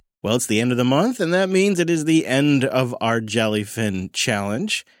Well, it's the end of the month, and that means it is the end of our Jellyfin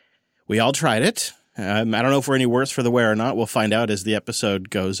Challenge. We all tried it. I don't know if we're any worse for the wear or not. We'll find out as the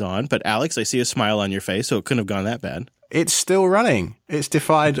episode goes on. But Alex, I see a smile on your face, so it couldn't have gone that bad. It's still running. It's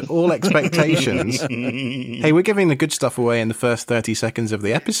defied all expectations. Hey, we're giving the good stuff away in the first 30 seconds of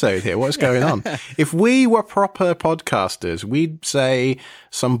the episode here. What's going on? If we were proper podcasters, we'd say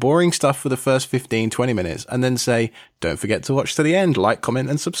some boring stuff for the first 15, 20 minutes and then say, don't forget to watch to the end, like, comment,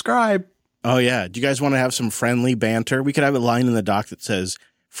 and subscribe. Oh, yeah. Do you guys want to have some friendly banter? We could have a line in the doc that says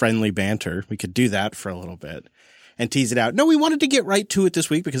friendly banter. We could do that for a little bit and tease it out. No, we wanted to get right to it this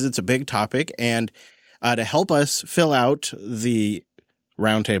week because it's a big topic, and to help us fill out the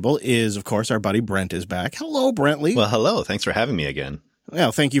roundtable is, of course, our buddy Brent is back. Hello, Brentley. Well, hello. Thanks for having me again.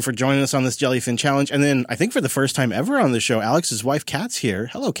 Well, thank you for joining us on this Jellyfin Challenge. And then I think for the first time ever on the show, Alex's wife, Kat's here.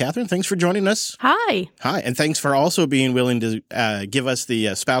 Hello, Catherine. Thanks for joining us. Hi. Hi. And thanks for also being willing to give us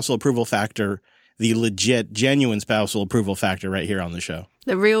the spousal approval factor, the legit, genuine spousal approval factor right here on the show.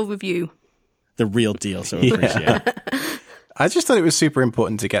 The real review. The real deal. So appreciate it. I just thought it was super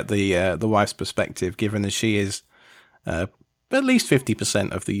important to get the wife's perspective, given that she is at least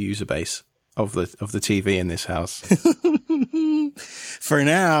 50% of the user base of the TV in this house. For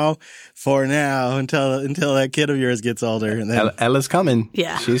now, until that kid of yours gets older, and then Ella's coming.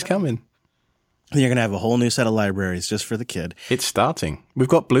 Yeah, she's coming. You're gonna have a whole new set of libraries just for the kid. It's starting. We've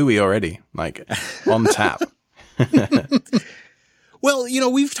got Bluey already, like on tap. Well,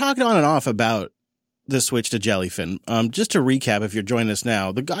 we've talked on and off about the switch to Jellyfin. Just to recap, if you're joining us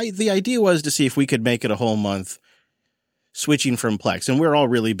now, the idea was to see if we could make it a whole month switching from Plex, and we're all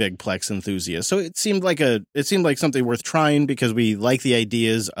really big Plex enthusiasts. So it seemed like something worth trying because we like the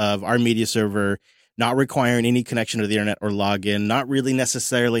ideas of our media server not requiring any connection to the internet or login, not really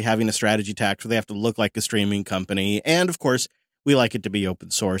necessarily having a strategy tax where they have to look like a streaming company, and of course, we like it to be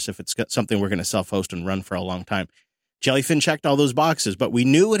open source if it's got something we're going to self-host and run for a long time. Jellyfin checked all those boxes, but we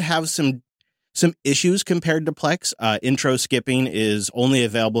knew it would have some issues compared to Plex. Intro skipping is only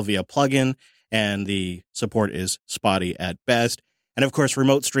available via plugin, and the support is spotty at best. And of course,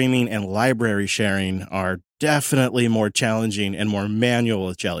 remote streaming and library sharing are definitely more challenging and more manual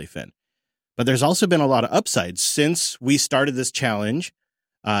with Jellyfin. But there's also been a lot of upsides. Since we started this challenge,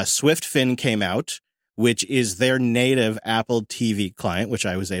 SwiftFin came out, which is their native Apple TV client, which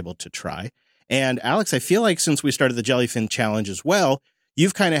I was able to try. And Alex, I feel like since we started the Jellyfin Challenge as well,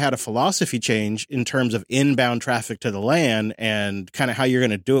 you've kind of had a philosophy change in terms of inbound traffic to the LAN and kind of how you're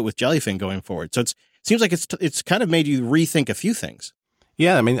going to do it with Jellyfin going forward. So it seems like it's kind of made you rethink a few things.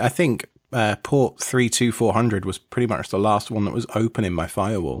 Yeah, I mean, I think port 32400 was pretty much the last one that was open in my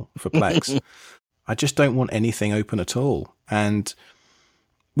firewall for Plex. I just don't want anything open at all. And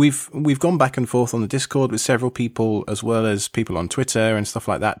we've gone back and forth on the Discord with several people, as well as people on Twitter and stuff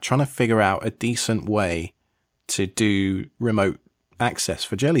like that, trying to figure out a decent way to do remote access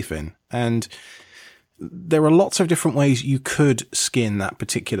for Jellyfin. And there are lots of different ways you could skin that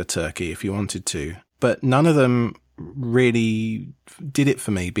particular turkey if you wanted to, but none of them really did it for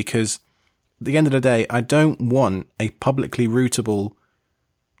me, because at the end of the day, I don't want a publicly routable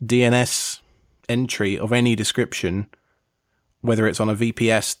DNS entry of any description, whether it's on a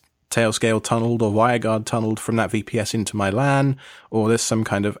VPS Tailscale tunneled or WireGuard tunneled from that VPS into my LAN, or there's some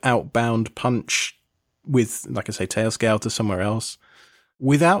kind of outbound punch with, like I say, Tailscale to somewhere else.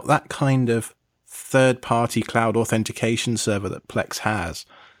 Without that kind of third-party cloud authentication server that Plex has,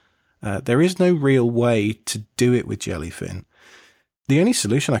 there is no real way to do it with Jellyfin. The only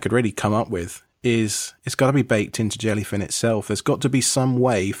solution I could really come up with is it's got to be baked into Jellyfin itself. There's got to be some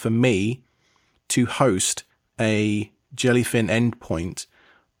way for me to host a Jellyfin endpoint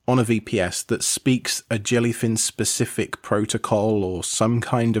on a VPS that speaks a Jellyfin-specific protocol or some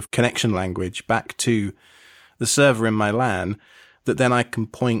kind of connection language back to the server in my LAN that then I can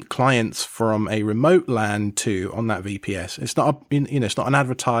point clients from a remote LAN to on that VPS. It's not it's not an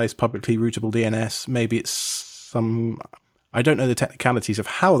advertised publicly routable DNS. Maybe it's some, I don't know the technicalities of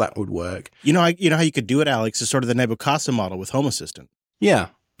how that would work. You know how you could do it, Alex, is sort of the Nebuchadnezzar model with Home Assistant. Yeah.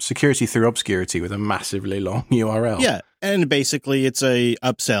 Security through obscurity with a massively long URL. Yeah. And basically it's a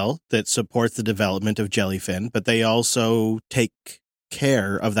upsell that supports the development of Jellyfin, but they also take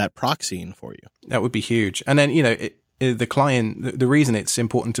care of that proxying for you. That would be huge. And then, the client, the reason it's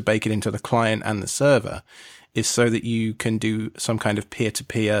important to bake it into the client and the server is so that you can do some kind of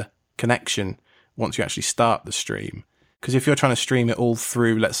peer-to-peer connection once you actually start the stream. Because if you're trying to stream it all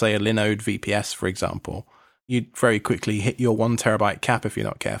through, let's say, a Linode VPS, for example, you'd very quickly hit your 1 terabyte cap if you're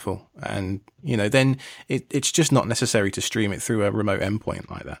not careful. And, then it's just not necessary to stream it through a remote endpoint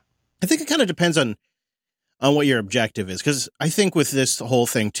like that. I think it kind of depends on on what your objective is. Because I think with this whole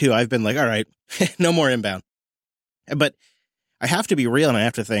thing, too, I've been like, all right, no more inbound. But I have to be real and I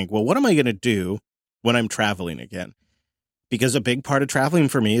have to think, well, what am I going to do when I'm traveling again? Because a big part of traveling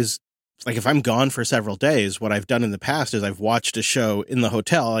for me is, like, if I'm gone for several days, what I've done in the past is I've watched a show in the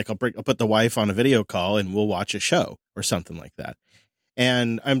hotel. Like, I'll put the wife on a video call and we'll watch a show or something like that.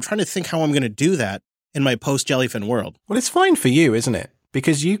 And I'm trying to think how I'm going to do that in my post-Jellyfin world. Well, it's fine for you, isn't it?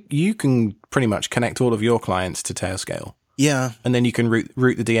 Because you can pretty much connect all of your clients to Tailscale. Yeah. And then you can route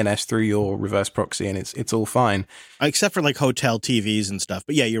the DNS through your reverse proxy and it's all fine. Except for like hotel TVs and stuff.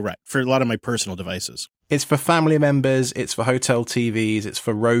 But yeah, you're right. For a lot of my personal devices. It's for family members. It's for hotel TVs. It's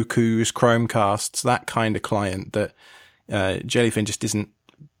for Rokus, Chromecasts, that kind of client that Jellyfin just isn't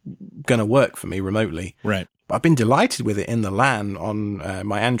going to work for me remotely. Right. But I've been delighted with it in the LAN on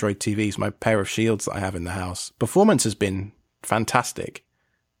my Android TVs, my pair of Shields that I have in the house. Performance has been fantastic.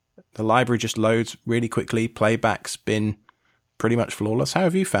 The library just loads really quickly. Playback's been pretty much flawless. How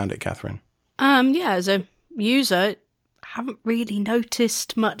have you found it, Catherine? Yeah, as a user, I haven't really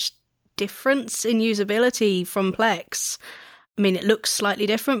noticed much difference in usability from Plex. I mean, it looks slightly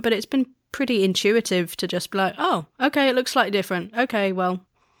different, but it's been pretty intuitive to just be like, oh, okay, it looks slightly different. Okay, well,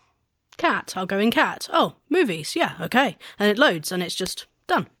 cat, I'll go in cat. Oh, movies, yeah, okay. And it loads and it's just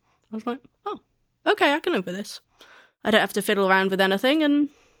done. I was like, oh, okay, I can live with this. I don't have to fiddle around with anything, and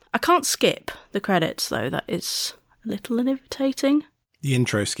I can't skip the credits, though. That is a little irritating. The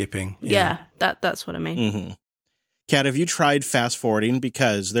intro skipping. Yeah, that's what I mean. Mm-hmm. Kat, have you tried fast forwarding?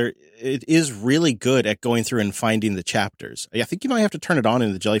 Because it is really good at going through and finding the chapters. I think you might have to turn it on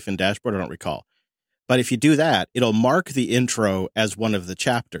in the Jellyfin dashboard. I don't recall. But if you do that, it'll mark the intro as one of the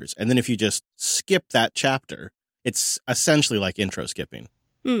chapters. And then if you just skip that chapter, it's essentially like intro skipping.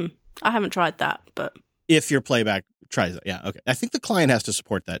 I haven't tried that, but... If your playback tries it. Yeah, okay. I think the client has to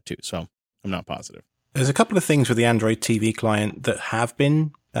support that too, so I'm not positive. There's a couple of things with the Android TV client that have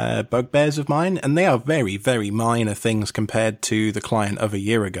been bugbears of mine, and they are very, very minor things compared to the client of a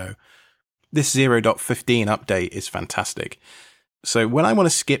year ago. This 0.15 update is fantastic. So when I want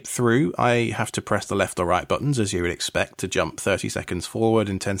to skip through, I have to press the left or right buttons, as you would expect, to jump 30 seconds forward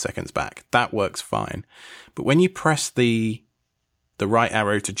and 10 seconds back. That works fine. But when you press the right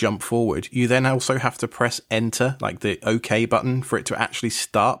arrow to jump forward, you then also have to press enter, like the OK button, for it to actually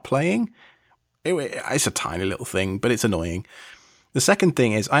start playing. It's a tiny little thing, but it's annoying. The second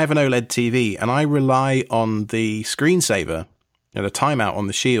thing is I have an OLED TV and I rely on the screensaver, the timeout on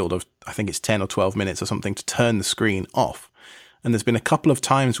the Shield of, I think it's 10 or 12 minutes or something, to turn the screen off. And there's been a couple of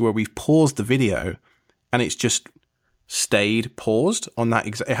times where we've paused the video and it's just stayed paused on that.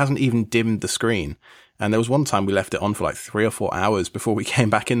 It hasn't even dimmed the screen. And there was one time we left it on for like 3 or 4 hours before we came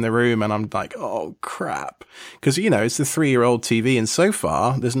back in the room. And I'm like, oh, crap. Because, it's the 3-year-old TV. And so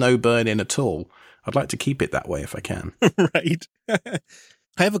far, there's no burn-in at all. I'd like to keep it that way if I can. Right.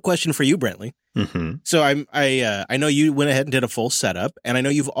 I have a question for you, Brentley. Mm-hmm. So I know you went ahead and did a full setup. And I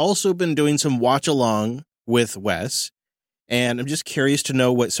know you've also been doing some watch-along with Wes. And I'm just curious to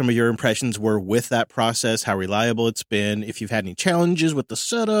know what some of your impressions were with that process, how reliable it's been, if you've had any challenges with the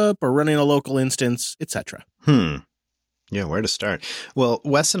setup or running a local instance, etc. Yeah, where to start? Well,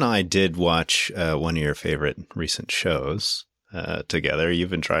 Wes and I did watch one of your favorite recent shows together. You've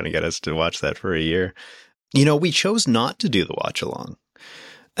been trying to get us to watch that for a year. We chose not to do the watch along.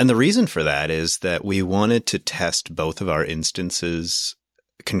 And the reason for that is that we wanted to test both of our instances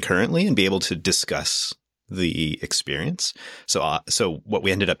concurrently and be able to discuss the experience. So what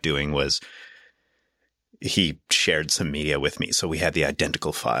we ended up doing was he shared some media with me. So we had the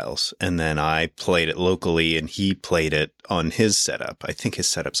identical files, and then I played it locally and he played it on his setup. I think his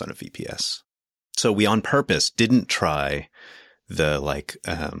setup's on a VPS. So we on purpose didn't try the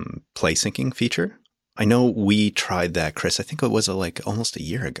play syncing feature. I know we tried that, Chris. I think it was almost a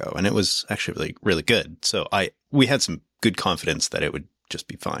year ago, and it was actually really, really good. So we had some good confidence that it would just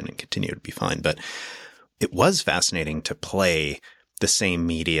be fine and continue to be fine. But it was fascinating to play the same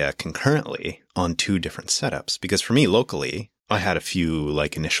media concurrently on 2 different setups, because for me locally, I had a few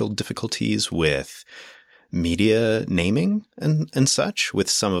initial difficulties with media naming and such with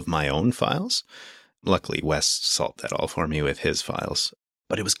some of my own files. Luckily, Wes solved that all for me with his files.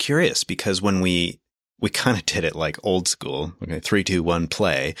 But it was curious because when we kind of did it like old school, 3, 2, 1,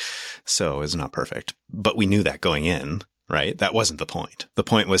 play. So it's not perfect, but we knew that going in. Right? That wasn't the point. The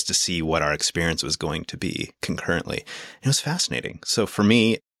point was to see what our experience was going to be concurrently. It was fascinating. So for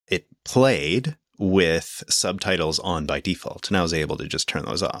me, it played with subtitles on by default, and I was able to just turn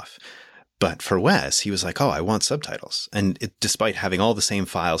those off. But for Wes, he was like, oh, I want subtitles. And despite having all the same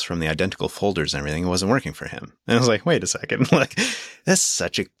files from the identical folders and everything, it wasn't working for him. And I was like, wait a second, that's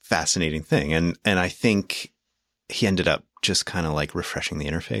such a fascinating thing. And I think he ended up just kind of like refreshing the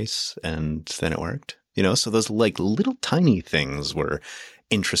interface and then it worked. You know, so those like little tiny things were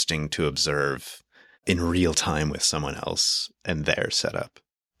interesting to observe in real time with someone else and their setup.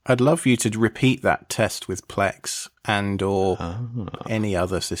 I'd love you to repeat that test with Plex and or any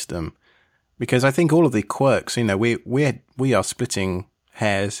other system, because I think all of the quirks, you know, we are splitting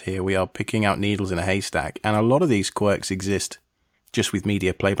hairs here. We are picking out needles in a haystack, and a lot of these quirks exist just with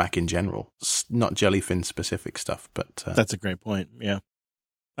media playback in general, not Jellyfin specific stuff. But that's a great point. Yeah,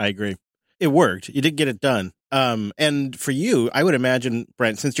 I agree. It worked. You did get it done. And for you, I would imagine,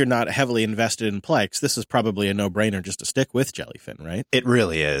 Brent, since you're not heavily invested in Plex, this is probably a no-brainer just to stick with Jellyfin, right? It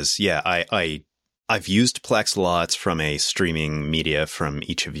really is. Yeah, I've used Plex lots from a streaming media from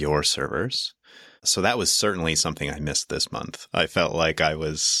each of your servers. So that was certainly something I missed this month. I felt like I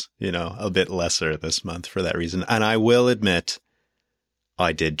was, you know, a bit lesser this month for that reason. And I will admit,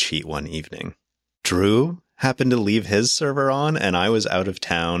 I did cheat one evening. Drew happened to leave his server on, and I was out of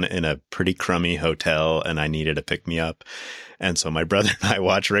town in a pretty crummy hotel, and I needed to pick me up. And so my brother and I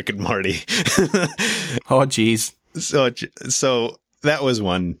watched Rick and Morty. Oh, geez. So that was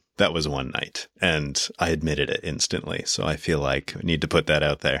one night, and I admitted it instantly. So I feel like I need to put that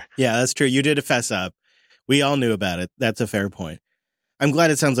out there. Yeah, that's true. You did fess up. We all knew about it. That's a fair point. I'm glad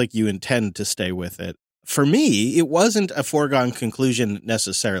it sounds like you intend to stay with it. For me, it wasn't a foregone conclusion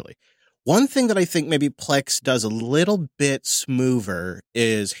necessarily. One thing that I think maybe Plex does a little bit smoother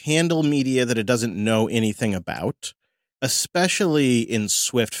is handle media that it doesn't know anything about, especially in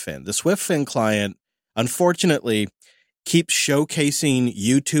SwiftFin. The SwiftFin client, unfortunately, keeps showcasing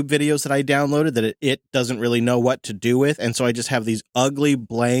YouTube videos that I downloaded that it doesn't really know what to do with. And so I just have these ugly,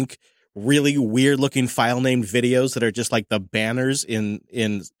 blank, really weird-looking file-named videos that are just like the banners in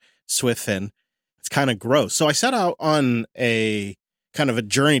SwiftFin. It's kind of gross. So I set out on a kind of a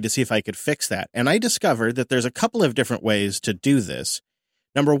journey to see if I could fix that. And I discovered that there's a couple of different ways to do this.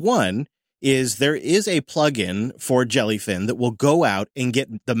 Number one is there is a plugin for Jellyfin that will go out and get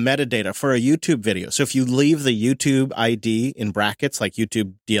the metadata for a YouTube video. So if you leave the YouTube ID in brackets, like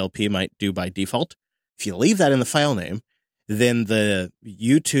YouTube DLP might do by default, if you leave that in the file name, then the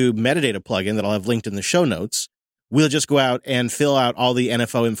YouTube metadata plugin that I'll have linked in the show notes will just go out and fill out all the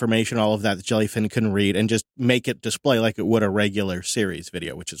NFO information, all of that Jellyfin can read, and just make it display like it would a regular series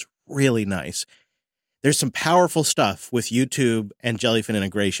video, which is really nice. There's some powerful stuff with YouTube and Jellyfin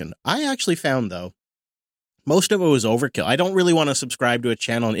integration. I actually found, though, most of it was overkill. I don't really want to subscribe to a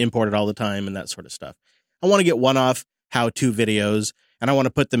channel and import it all the time and that sort of stuff. I want to get one-off how-to videos, and I want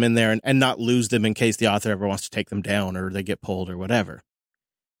to put them in there and not lose them in case the author ever wants to take them down or they get pulled or whatever.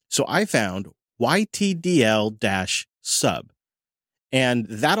 So I found YTDL-sub, and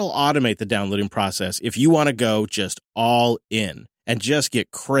that'll automate the downloading process if you want to go just all in and just get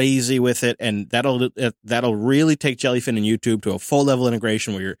crazy with it. And that'll really take Jellyfin and YouTube to a full level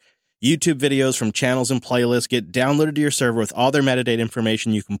integration where your YouTube videos from channels and playlists get downloaded to your server with all their metadata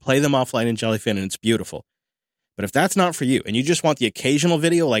information. You can play them offline in Jellyfin, and it's beautiful. But if that's not for you and you just want the occasional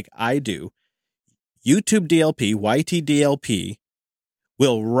video like I do, YouTube DLP, YTDLP,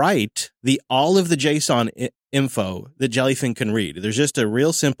 will write all of the JSON info that Jellyfin can read. There's just a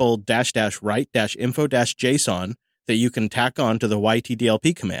real simple --write--info-JSON that you can tack on to the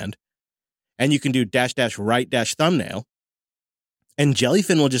YTDLP command, and you can do --write--thumbnail, and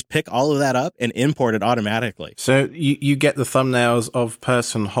Jellyfin will just pick all of that up and import it automatically. So you get the thumbnails of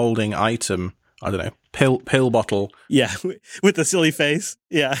person holding item, I don't know, pill bottle. Yeah, with the silly face.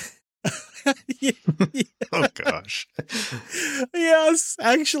 Yeah. Yeah. Oh gosh. Yes,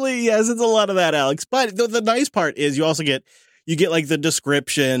 actually, yes, it's a lot of that, Alex. But the nice part is you get like the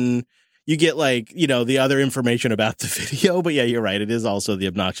description, you get like, you know, the other information about the video. But yeah, you're right. It is also the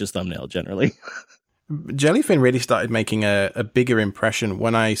obnoxious thumbnail generally. Jellyfin really started making a bigger impression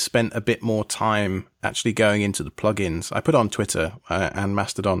when I spent a bit more time actually going into the plugins. I put on Twitter and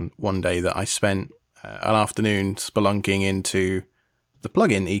Mastodon one day that I spent an afternoon spelunking into the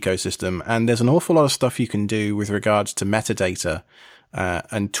plugin ecosystem, and there's an awful lot of stuff you can do with regards to metadata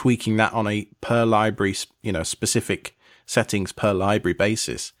and tweaking that on a per library, you know, specific settings per library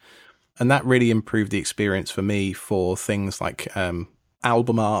basis. And that really improved the experience for me for things like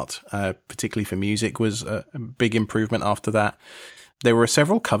album art, particularly for music, was a big improvement after that. There were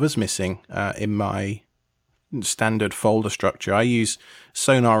several covers missing in my standard folder structure. I use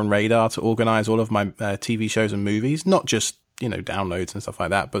Sonar and Radar to organize all of my TV shows and movies, not just, you know, downloads and stuff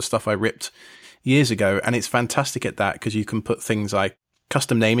like that, but stuff I ripped years ago. And it's fantastic at that because you can put things like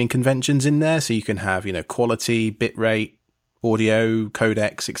custom naming conventions in there. So you can have, you know, quality, bitrate, audio,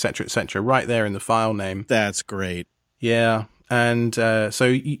 codecs, etc., right there in the file name. That's great. Yeah. And so,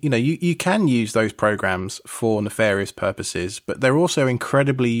 you can use those programs for nefarious purposes, but they're also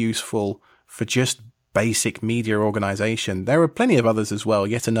incredibly useful for just basic media organization. There are plenty of others as well.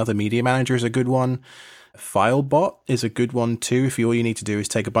 Yet Another Media Manager is a good one. FileBot is a good one too. If all you need to do is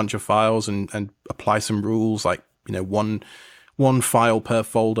take a bunch of files and apply some rules, like, one file per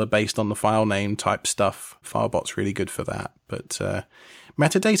folder based on the file name type stuff. FileBot's really good for that. But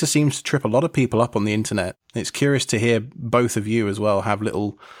metadata seems to trip a lot of people up on the internet. It's curious to hear both of you as well have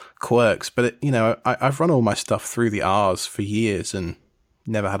little quirks. But, I've run all my stuff through the R's for years and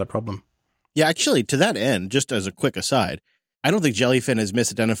never had a problem. Yeah, actually, to that end, just as a quick aside, I don't think Jellyfin has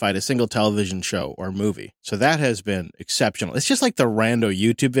misidentified a single television show or movie. So that has been exceptional. It's just like the rando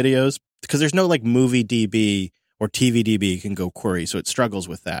YouTube videos, because there's no like movie DB or TV DB you can go query. So it struggles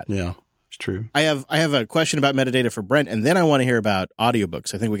with that. Yeah, it's true. I have a question about metadata for Brent, and then I want to hear about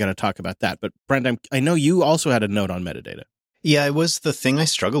audiobooks. I think we got to talk about that. But Brent, I know you also had a note on metadata. Yeah, it was the thing I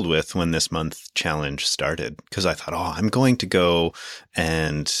struggled with when this month challenge started, because I thought, I'm going to go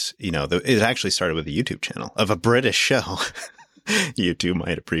and, it actually started with a YouTube channel of a British show. You too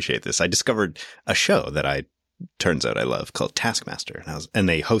might appreciate this. I discovered a show that turns out I love called Taskmaster, and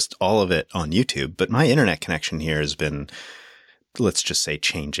they host all of it on YouTube. But my internet connection here has been, let's just say,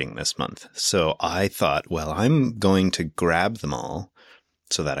 changing this month. So I thought, well, I'm going to grab them all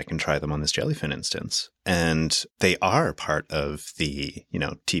so that I can try them on this Jellyfin instance. And they are part of the,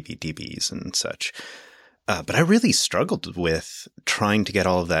 TV DBs and such. But I really struggled with trying to get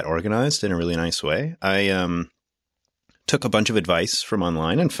all of that organized in a really nice way. I took a bunch of advice from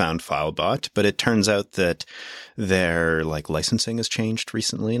online and found FileBot, but it turns out that their licensing has changed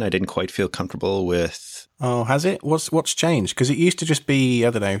recently, and I didn't quite feel comfortable with. Oh, has it? What's changed? Because it used to just be,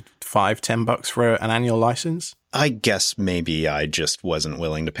 I don't know, $5-10 for an annual license. I guess maybe I just wasn't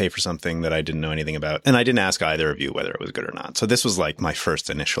willing to pay for something that I didn't know anything about. And I didn't ask either of you whether it was good or not. So this was like my first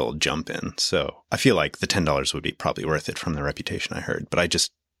initial jump in. So I feel like the $10 would be probably worth it from the reputation I heard, but I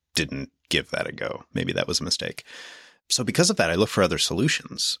just didn't give that a go. Maybe that was a mistake. So because of that, I looked for other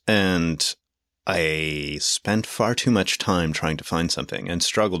solutions, and I spent far too much time trying to find something and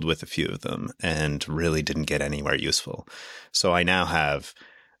struggled with a few of them and really didn't get anywhere useful. So I now have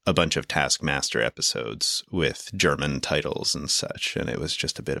a bunch of Taskmaster episodes with German titles and such, and it was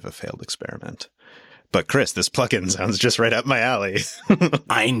just a bit of a failed experiment. But Chris, this plugin sounds just right up my alley.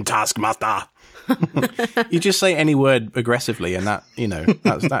 Ein Taskmaster. You just say any word aggressively, and that,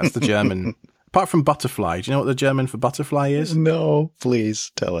 that's the German. Apart from butterfly, do you know what the German for butterfly is? No,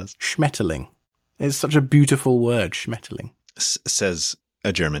 please tell us. Schmetterling. It's such a beautiful word, Schmetterling. Says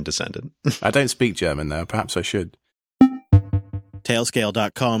a German descendant. I don't speak German, though. Perhaps I should.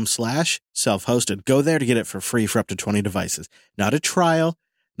 Tailscale.com/self-hosted. Go there to get it for free for up to 20 devices. Not a trial,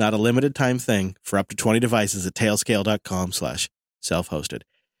 not a limited time thing, for up to 20 devices at tailscale.com/self-hosted.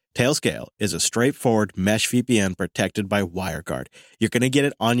 Tailscale is a straightforward mesh VPN protected by WireGuard. You're going to get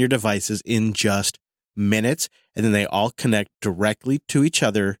it on your devices in just minutes, and then they all connect directly to each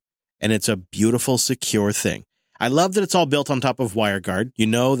other, and it's a beautiful, secure thing. I love that it's all built on top of WireGuard. You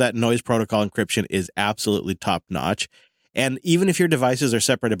know that noise protocol encryption is absolutely top-notch. And even if your devices are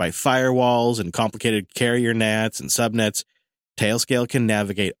separated by firewalls and complicated carrier nets and subnets, Tailscale can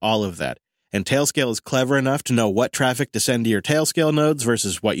navigate all of that. And Tailscale is clever enough to know what traffic to send to your Tailscale nodes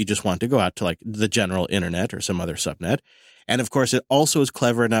versus what you just want to go out to, like the general internet or some other subnet. And of course, it also is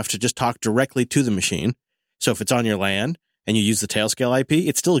clever enough to just talk directly to the machine. So if it's on your LAN and you use the Tailscale IP,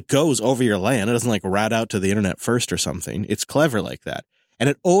 it still goes over your LAN. It doesn't route out to the internet first or something. It's clever like that. And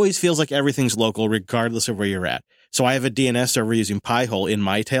it always feels like everything's local regardless of where you're at. So I have a DNS server using Pi-hole in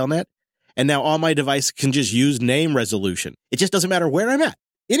my Tailnet, and now all my devices can just use name resolution. It just doesn't matter where I'm at.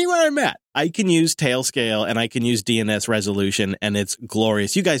 Anywhere I'm at, I can use Tailscale and I can use DNS resolution, and it's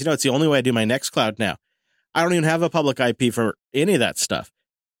glorious. You guys know it's the only way I do my Nextcloud now. I don't even have a public IP for any of that stuff.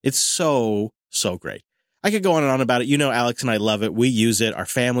 It's so, so great. I could go on and on about it. Alex and I love it. We use it. Our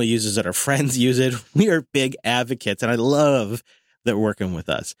family uses it. Our friends use it. We are big advocates, and I love that we're working with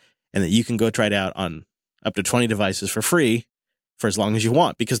us and that you can go try it out on up to 20 devices for free for as long as you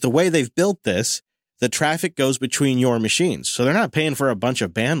want. Because the way they've built this, the traffic goes between your machines. So they're not paying for a bunch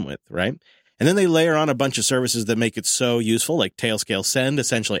of bandwidth, right? And then they layer on a bunch of services that make it so useful, like Tailscale Send,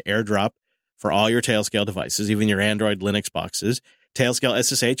 essentially AirDrop for all your Tailscale devices, even your Android Linux boxes. Tailscale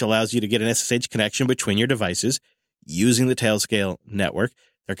SSH allows you to get an SSH connection between your devices using the Tailscale network.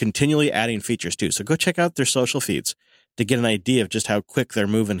 They're continually adding features too. So go check out their social feeds to get an idea of just how quick they're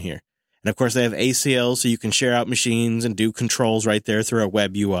moving here. And of course, they have ACL, so you can share out machines and do controls right there through a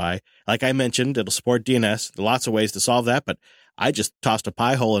web UI. Like I mentioned, it'll support DNS. There are lots of ways to solve that, but I just tossed a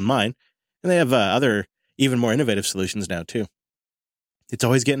Pi-hole in mine. And they have other, even more innovative solutions now, too. It's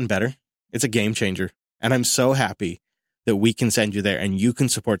always getting better. It's a game changer. And I'm so happy that we can send you there and you can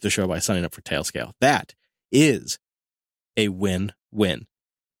support the show by signing up for Tailscale. That is a win-win.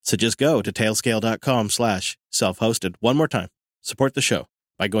 So just go to tailscale.com/self-hosted. One more time. Support the show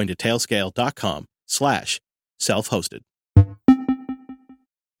by going to tailscale.com/self-hosted.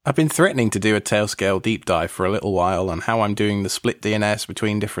 I've been threatening to do a Tailscale deep dive for a little while on how I'm doing the split DNS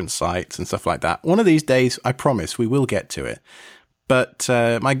between different sites and stuff like that. One of these days, I promise, we will get to it. But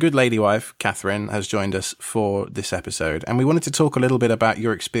my good lady wife, Catherine, has joined us for this episode, and we wanted to talk a little bit about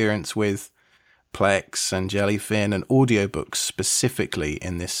your experience with Plex and Jellyfin and audiobooks specifically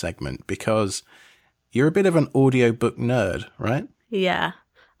in this segment, because you're a bit of an audiobook nerd, right? Yeah.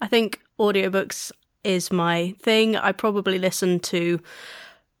 I think audiobooks is my thing. I probably listen to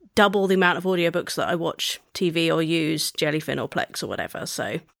double the amount of audiobooks that I watch TV or use Jellyfin or Plex or whatever.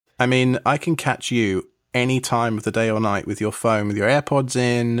 So, I mean, I can catch you any time of the day or night with your phone, with your AirPods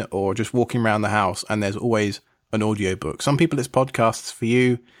in, or just walking around the house, and there's always an audiobook. Some people it's podcasts. For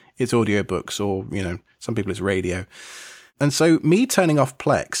you, it's audiobooks, or, you know, some people it's radio. And so me turning off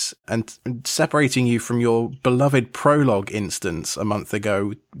Plex and separating you from your beloved Prologue instance a month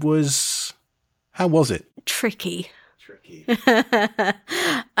ago was... how was it? Tricky. So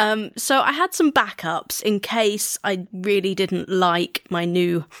I had some backups in case I really didn't like my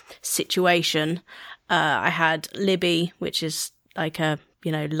new situation. I had Libby, which is like a,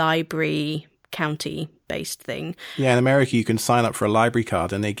 you know, library county-based thing. Yeah, in America you can sign up for a library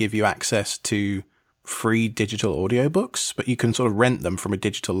card and they give you access to free digital audiobooks, but you can sort of rent them from a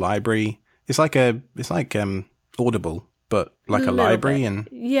digital library. It's like Audible, but like a library. Bit. And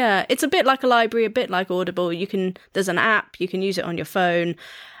yeah, it's a bit like a library, a bit like Audible. There's an app, you can use it on your phone,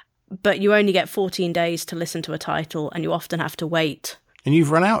 but you only get 14 days to listen to a title, and you often have to wait. And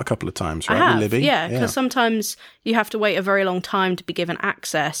you've run out a couple of times, right, I have, with Libby? yeah, because sometimes you have to wait a very long time to be given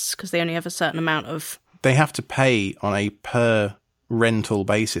access because they only have a certain amount of... They have to pay on a per rental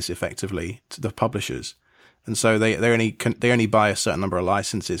basis, effectively, to the publishers. And so they only buy a certain number of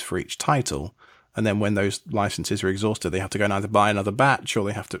licenses for each title. And then when those licenses are exhausted, they have to go and either buy another batch, or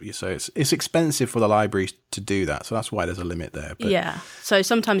they have to... So it's expensive for the libraries to do that. So that's why there's a limit there. But yeah. So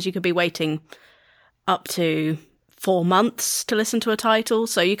sometimes you could be waiting up to 4 months to listen to a title.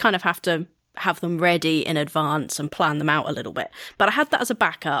 So you kind of have to have them ready in advance and plan them out a little bit. But I had that as a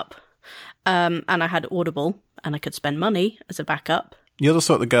backup. And I had Audible, and I could spend money as a backup. You're the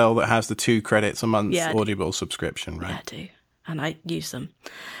sort of girl that has the 2 credits a month Audible subscription, right? Yeah, I do. And I use them.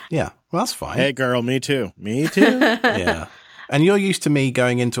 Yeah, well, that's fine. Hey, girl, me too. Me too. Yeah. And you're used to me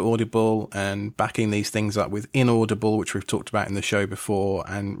going into Audible and backing these things up with Inaudible, which we've talked about in the show before,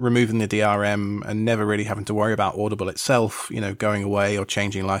 and removing the DRM and never really having to worry about Audible itself, you know, going away or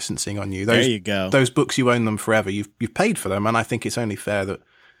changing licensing on you. There you go. Those books, you own them forever. You've paid for them, and I think it's only fair that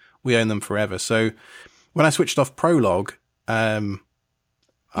we own them forever. So when I switched off Prologue, I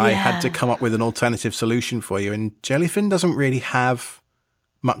had to come up with an alternative solution for you, and Jellyfin doesn't really have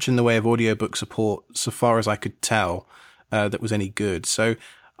much in the way of audiobook support, so far as I could tell, that was any good. So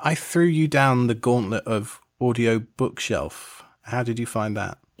I threw you down the gauntlet of audio bookshelf. How did you find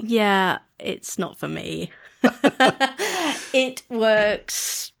that? Yeah, it's not for me. It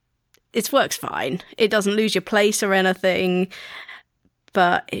works fine. It doesn't lose your place or anything,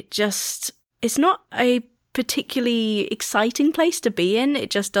 but it's not a particularly exciting place to be in. It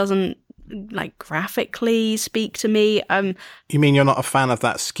just doesn't like graphically speak to me. You mean you're not a fan of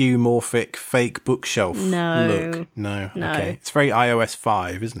that skeuomorphic fake bookshelf look? No. Okay. It's very iOS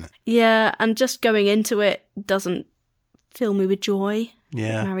 5, isn't it? Yeah, and just going into it doesn't fill me with joy.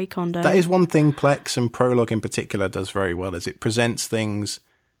 Yeah. Marie Kondo. That is one thing Plex and Prologue in particular does very well, is it presents things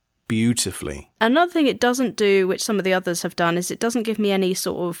beautifully. Another thing it doesn't do, which some of the others have done, is it doesn't give me any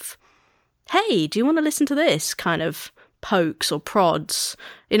sort of, hey, do you want to listen to this kind of pokes or prods?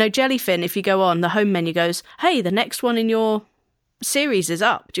 You know, Jellyfin, if you go on, the home menu goes, hey, the next one in your series is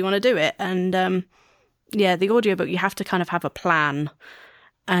up. Do you want to do it? And the audiobook, you have to kind of have a plan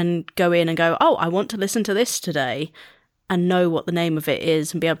and go in and go, oh, I want to listen to this today, and know what the name of it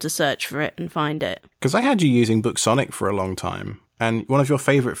is and be able to search for it and find it. Because I had you using BookSonic for a long time, and one of your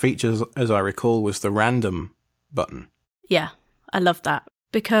favourite features, as I recall, was the random button. Yeah, I love that.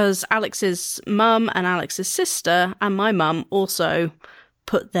 Because Alex's mum and Alex's sister and my mum also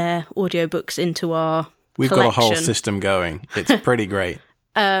put their audiobooks into our We've collection. Got a whole system going. It's pretty great.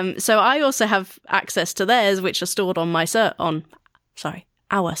 So I also have access to theirs, which are stored on our server.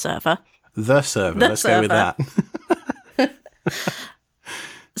 The server. Let's go with that.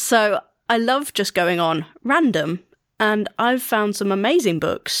 So I love just going on random, and I've found some amazing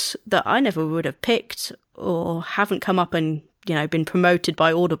books that I never would have picked or haven't come up and been promoted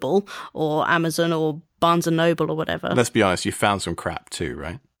by Audible or Amazon or Barnes & Noble or whatever. Let's be honest, you found some crap too,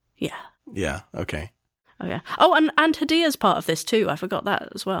 right? Yeah. Yeah, okay. Oh, yeah. Oh, and Hadia's part of this too. I forgot that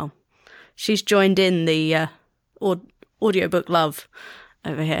as well. She's joined in the audiobook love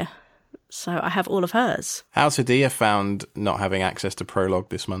over here. So I have all of hers. How's Hadia found not having access to Prologue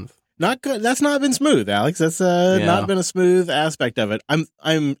this month? Not good. That's not been smooth, Alex. That's not been a smooth aspect of it.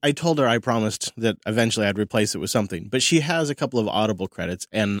 I told her I promised that eventually I'd replace it with something, but she has a couple of Audible credits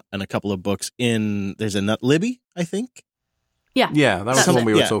and a couple of books in. There's a Libby, I think. Yeah, that was the one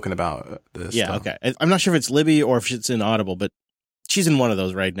we were talking about at the start. Okay. I'm not sure if it's Libby or if it's in Audible, but she's in one of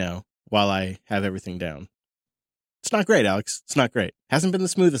those right now while I have everything down. It's not great, Alex. It's not great. Hasn't been the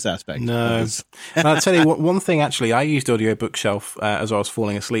smoothest aspect. No. And I'll tell you one thing, actually, I used Audio Bookshelf as I was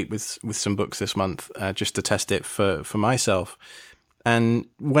falling asleep with some books this month, just to test it for myself. And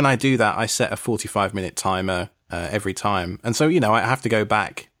when I do that, I set a 45-minute timer every time. And so, I have to go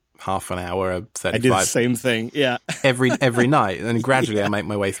back half an hour, 35. I do the same thing, yeah. every night. And gradually I make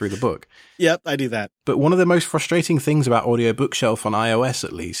my way through the book. Yep, I do that. But one of the most frustrating things about Audio Bookshelf on iOS,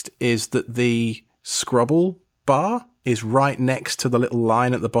 at least, is that the scrobble bar is right next to the little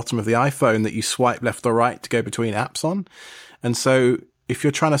line at the bottom of the iPhone that you swipe left or right to go between apps on. And so if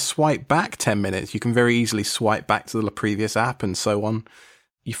you're trying to swipe back 10 minutes, you can very easily swipe back to the previous app and so on.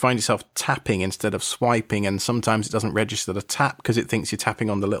 You find yourself tapping instead of swiping, and sometimes it doesn't register the tap because it thinks you're tapping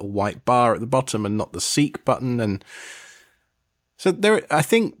on the little white bar at the bottom and not the seek button. And so I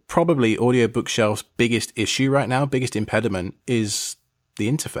think probably Audio Bookshelf's biggest issue right now, biggest impediment, is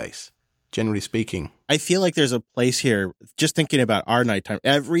the interface. Generally speaking, I feel like there's a place here, just thinking about our nighttime.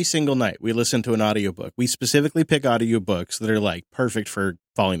 Every single night we listen to an audiobook. We specifically pick audiobooks that are like perfect for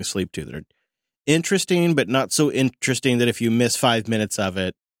falling asleep to. They're interesting, but not so interesting that if you miss 5 minutes of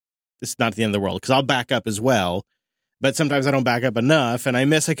it, it's not the end of the world. Because I'll back up as well, but sometimes I don't back up enough and I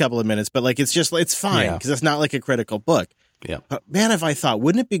miss a couple of minutes. But like it's fine because it's not like a critical book. Yeah. But man, if I thought,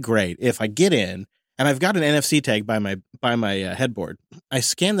 wouldn't it be great if I get in and I've got an NFC tag by my headboard. I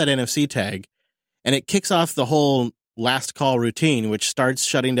scan that NFC tag, and it kicks off the whole last call routine, which starts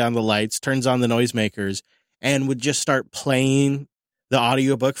shutting down the lights, turns on the noisemakers, and would just start playing the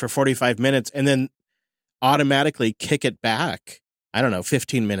audiobook for 45 minutes, and then automatically kick it back,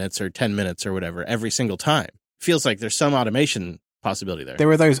 15 minutes or 10 minutes or whatever, every single time. Feels like there's some automation possibility there.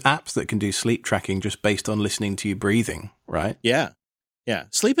 There are those apps that can do sleep tracking just based on listening to you breathing, right? Yeah. Yeah,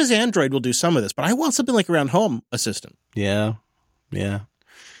 Sleep as Android will do some of this, but I want something like Around Home Assistant. Yeah.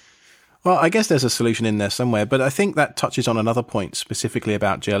 Well, I guess there's a solution in there somewhere, but I think that touches on another point specifically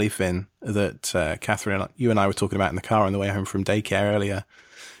about Jellyfin that Catherine, you and I were talking about in the car on the way home from daycare earlier.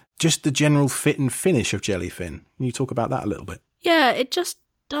 Just the general fit and finish of Jellyfin. Can you talk about that a little bit? Yeah, it just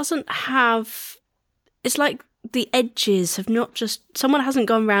doesn't have... It's like the edges have not just... Someone hasn't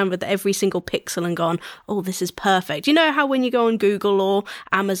gone around with every single pixel and gone, oh, this is perfect. You know how when you go on Google or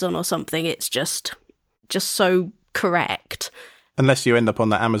Amazon or something, it's just so correct. Unless you end up on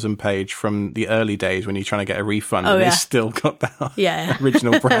the Amazon page from the early days when you're trying to get a refund and it's still got that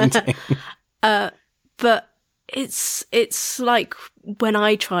original branding. But it's like when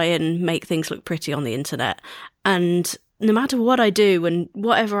I try and make things look pretty on the internet, and no matter what I do and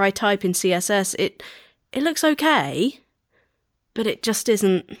whatever I type in CSS, it looks okay, but it just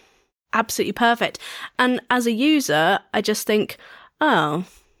isn't absolutely perfect. And as a user, I just think, oh,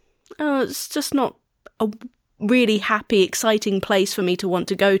 it's just not a really happy, exciting place for me to want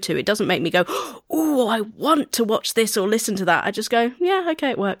to go to. It doesn't make me go, oh, I want to watch this or listen to that. I just go, yeah, okay,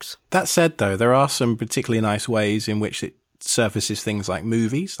 it works. That said, though, there are some particularly nice ways in which it surfaces things like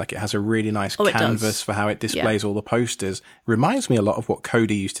movies. Like it has a really nice canvas for how it displays all the posters. Reminds me a lot of what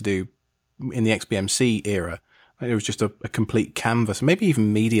Kodi used to do in the XBMC era. It was just a complete canvas, maybe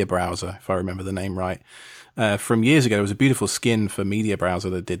even Media Browser, if I remember the name right. From years ago, there was a beautiful skin for Media Browser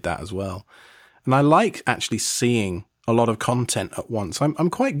that did that as well. And I like actually seeing a lot of content at once.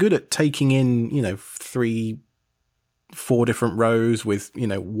 I'm quite good at taking in, 3-4 different rows with,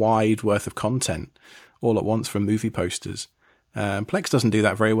 wide worth of content all at once from movie posters. Plex doesn't do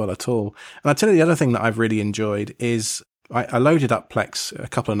that very well at all. And I tell you the other thing that I've really enjoyed is I loaded up Plex a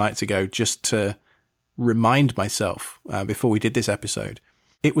couple of nights ago just to remind myself before we did this episode.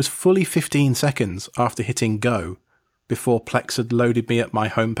 It was fully 15 seconds after hitting go before Plex had loaded me at my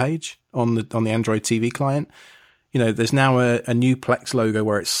homepage on the Android TV client. There's now a new Plex logo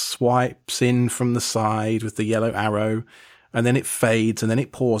where it swipes in from the side with the yellow arrow, and then it fades, and then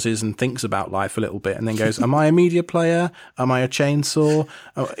it pauses and thinks about life a little bit, and then goes, am I a media player? Am I a chainsaw?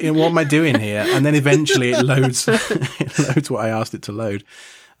 What am I doing here? And then eventually it loads, what I asked it to load.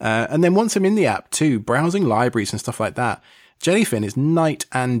 And then once I'm in the app too, browsing libraries and stuff like that, Jellyfin is night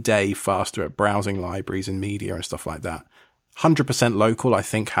and day faster at browsing libraries and media and stuff like that. 100% local, I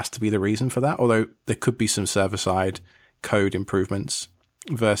think, has to be the reason for that, although there could be some server-side code improvements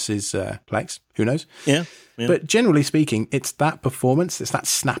versus Plex. Who knows? Yeah. But generally speaking, it's that performance, it's that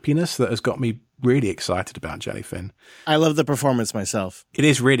snappiness that has got me really excited about Jellyfin. I love the performance myself. It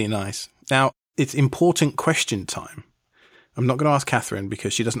is really nice. Now, it's important question time. I'm not going to ask Catherine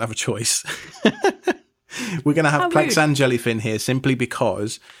because she doesn't have a choice. We're going to have Plex and Jellyfin here simply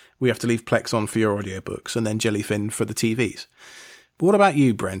because we have to leave Plex on for your audiobooks and then Jellyfin for the TVs. But what about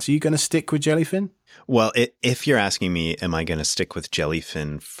you, Brent? Are you going to stick with Jellyfin? Well, if you're asking me, am I going to stick with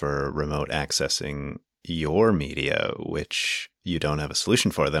Jellyfin for remote accessing your media, which you don't have a solution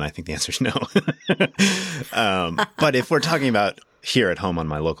for, then I think the answer is no. But if we're talking about here at home on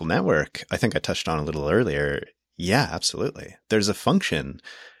my local network, I think I touched on a little earlier. Yeah, absolutely. There's a function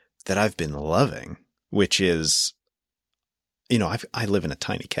that I've been loving, which is, I live in a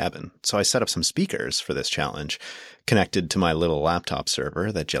tiny cabin. So I set up some speakers for this challenge connected to my little laptop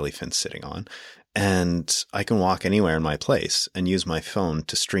server that Jellyfin's sitting on. And I can walk anywhere in my place and use my phone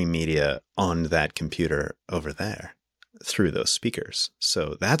to stream media on that computer over there through those speakers.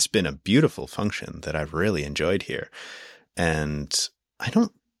 So that's been a beautiful function that I've really enjoyed here. And I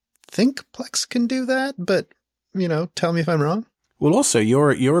don't think Plex can do that, but, tell me if I'm wrong. Well, also,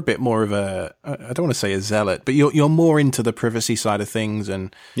 you're a bit more of a, I don't want to say a zealot, but you're more into the privacy side of things,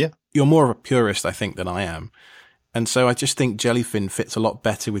 and you're more of a purist, I think, than I am. And so I just think Jellyfin fits a lot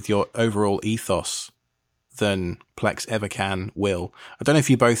better with your overall ethos than Plex ever will. I don't know if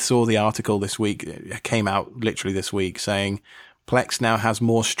you both saw the article this week. It came out literally this week saying Plex now has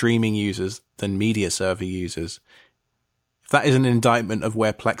more streaming users than media server users. If that is an indictment of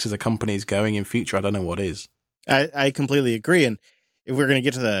where Plex as a company is going in future, I don't know what is. I completely agree. And if we're going to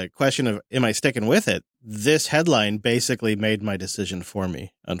get to the question of, am I sticking with it? This headline basically made my decision for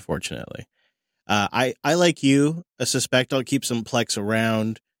me, unfortunately. I like you, I suspect I'll keep some Plex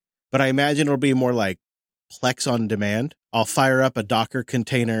around, but I imagine it'll be more like Plex on demand. I'll fire up a Docker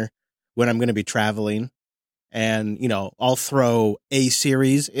container when I'm going to be traveling, and, I'll throw a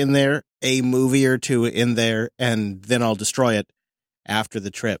series in there, a movie or two in there, and then I'll destroy it after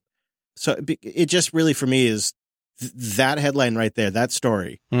the trip. So it just really, for me, is that headline right there, that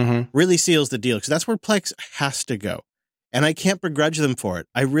story, really seals the deal, because that's where Plex has to go. And I can't begrudge them for it.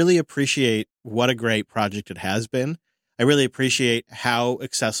 I really appreciate what a great project it has been. I really appreciate how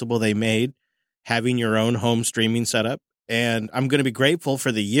accessible they made having your own home streaming setup. And I'm going to be grateful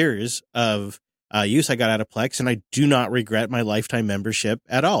for the years of use I got out of Plex. And I do not regret my lifetime membership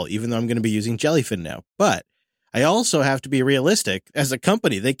at all, even though I'm going to be using Jellyfin now. But I also have to be realistic. As a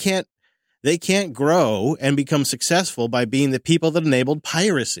company, they can't grow and become successful by being the people that enabled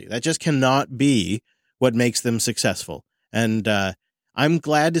piracy. That just cannot be what makes them successful. And I'm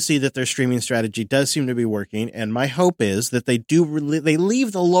glad to see that their streaming strategy does seem to be working. And my hope is that they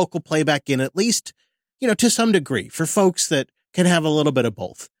leave the local playback in, at least, to some degree, for folks that can have a little bit of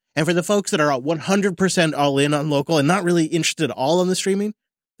both. And for the folks that are 100% all in on local and not really interested at all in the streaming,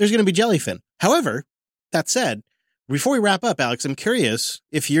 there's going to be Jellyfin. However, that said, before we wrap up, Alex, I'm curious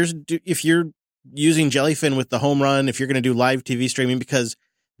if you're using Jellyfin with the home run, if you're going to do live TV streaming, because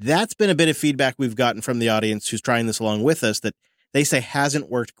that's been a bit of feedback we've gotten from the audience who's trying this along with us, that they say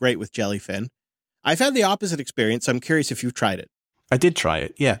hasn't worked great with Jellyfin. I've had the opposite experience. So I'm curious if you've tried it. I did try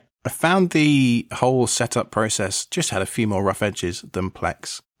it, yeah. I found the whole setup process just had a few more rough edges than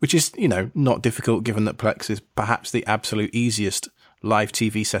Plex, which is, not difficult given that Plex is perhaps the absolute easiest live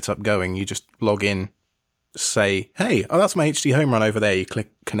TV setup going. You just log in, say, hey, that's my HD home run over there. You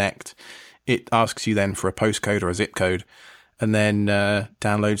click connect. It asks you then for a postcode or a zip code, and then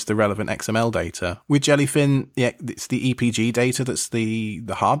downloads the relevant XML data. With Jellyfin, it's the EPG data that's the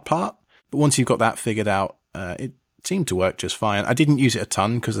hard part. But once you've got that figured out, it seemed to work just fine. I didn't use it a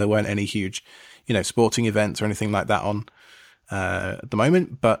ton because there weren't any huge, sporting events or anything like that on at the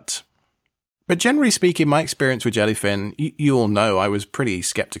moment. But generally speaking, my experience with Jellyfin, you all know I was pretty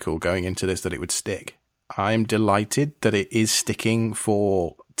skeptical going into this that it would stick. I'm delighted that it is sticking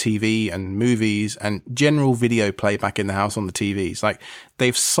for TV and movies and general video playback in the house on the TVs. Like,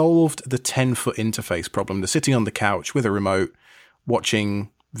 they've solved the 10-foot interface problem. They're sitting on the couch with a remote watching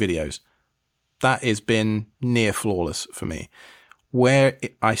videos. That has been near flawless for me. Where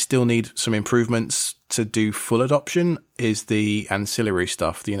I still need some improvements to do full adoption is the ancillary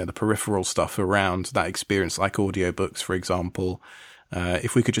stuff, the peripheral stuff around that experience, like audiobooks, for example.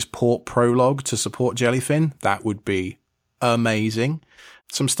 If we could just port Prolog to support Jellyfin, that would be amazing.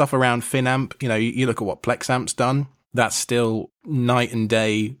 Some stuff around Finamp, you look at what Plexamp's done. that's still night and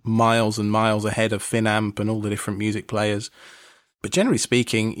day, miles and miles ahead of Finamp and all the different music players. But generally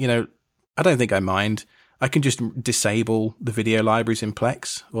speaking, I don't think I mind. I can just disable the video libraries in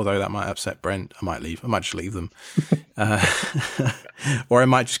Plex, although that might upset Brent. I might just leave them. Or I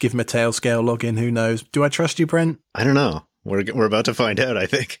might just give him a Tailscale login. Who knows? Do I trust you, Brent? I don't know. We're about to find out, I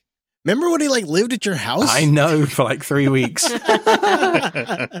think. Remember when he lived at your house? I know, for 3 weeks. He's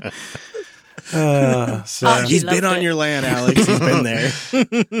been on your land, Alex. He's been there.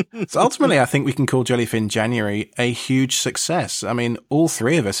 So ultimately, I think we can call Jellyfin January a huge success. I mean, all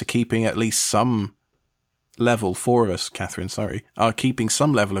three of us are keeping at least some level, 4 of us, Catherine, are keeping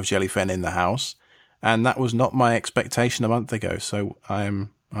some level of Jellyfin in the house. And that was not my expectation a month ago. So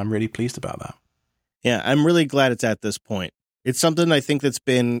I'm really pleased about that. Yeah, I'm really glad it's at this point. It's something I think that's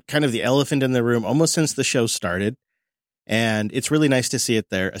been kind of the elephant in the room almost since the show started. And it's really nice to see it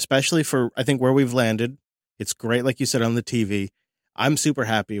there, especially for, I think, where we've landed. It's great, like you said, on the TV. I'm super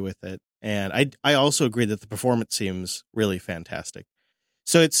happy with it. And I also agree that the performance seems really fantastic.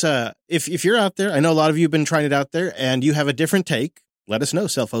 So it's if you're out there, I know a lot of you have been trying it out there, and you have a different take, let us know,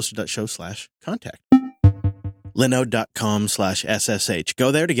 selfhosted.show/contact. Linode.com/SSH.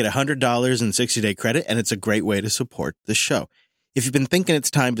 Go there to get $100 in 60-day credit, and it's a great way to support the show. If you've been thinking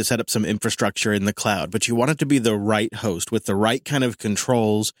it's time to set up some infrastructure in the cloud, but you want it to be the right host with the right kind of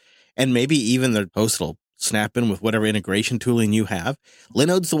controls, and maybe even the host will snap in with whatever integration tooling you have,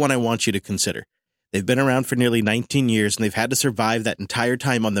 Linode's the one I want you to consider. They've been around for nearly 19 years, and they've had to survive that entire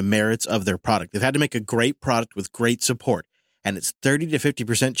time on the merits of their product. They've had to make a great product with great support, and it's 30 to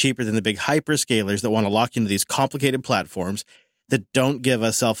 50% cheaper than the big hyperscalers that want to lock into these complicated platforms that don't give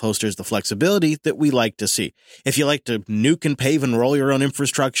us self-hosters the flexibility that we like to see. If you like to nuke and pave and roll your own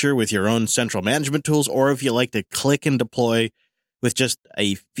infrastructure with your own central management tools, or if you like to click and deploy with just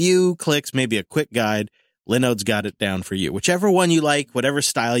a few clicks, maybe a quick guide, Linode's got it down for you. Whichever one you like, whatever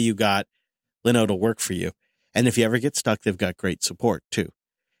style you got, Linode will work for you. And if you ever get stuck, they've got great support too.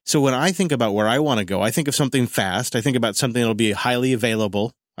 So when I think about where I want to go, I think of something fast. I think about something that'll be highly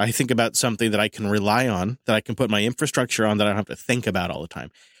available. I think about something that I can rely on, that I can put my infrastructure on, that I don't have to think about all the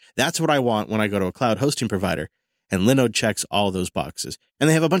time. That's what I want when I go to a cloud hosting provider. And Linode checks all those boxes. And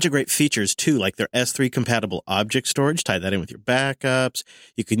they have a bunch of great features too, like their S3 compatible object storage. Tie that in with your backups.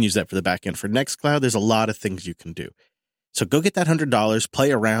 You can use that for the backend for Nextcloud. There's a lot of things you can do. So go get that $100,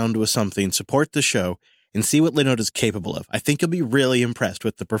 play around with something, support the show, and see what Linode is capable of. I think you'll be really impressed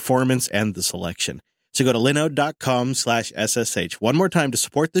with the performance and the selection. So go to linode.com/SSH. One more time to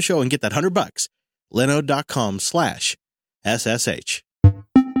support the show and get that $100. Linode.com/SSH.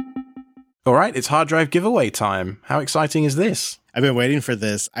 All right, it's hard drive giveaway time. How exciting is this? I've been waiting for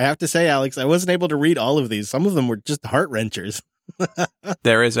this. I have to say, Alex, I wasn't able to read all of these. Some of them were just heart-wrenchers.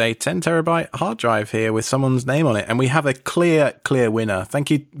 There is a 10 terabyte hard drive here with someone's name on it, and we have a clear winner. Thank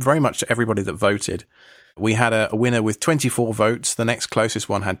you very much to everybody that voted. We had a winner with 24 votes. The next closest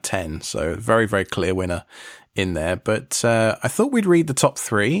one had 10, so very, very clear winner in there. But I thought we'd read the top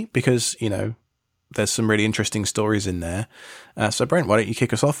 3 because, there's some really interesting stories in there. So Brent, why don't you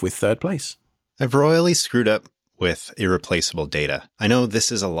kick us off with third place? I've royally screwed up with irreplaceable data. I know this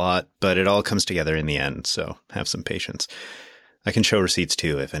is a lot, but it all comes together in the end, so have some patience. I can show receipts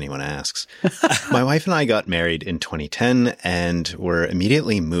too if anyone asks. My wife and I got married in 2010 and were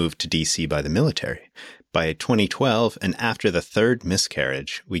immediately moved to DC by the military. By 2012, and after the 3rd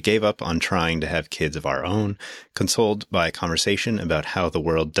miscarriage, we gave up on trying to have kids of our own, consoled by a conversation about how the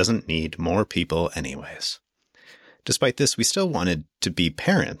world doesn't need more people anyways. Despite this, we still wanted to be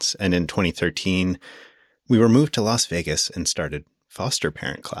parents, and in 2013, we were moved to Las Vegas and started foster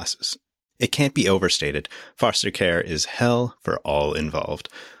parent classes. It can't be overstated. Foster care is hell for all involved.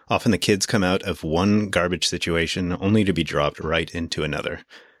 Often the kids come out of one garbage situation only to be dropped right into another.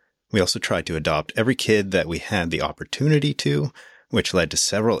 We also tried to adopt every kid that we had the opportunity to, which led to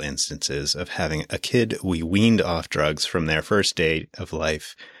several instances of having a kid we weaned off drugs from their first day of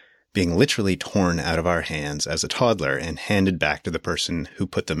life being literally torn out of our hands as a toddler and handed back to the person who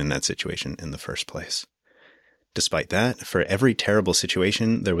put them in that situation in the first place. Despite that, for every terrible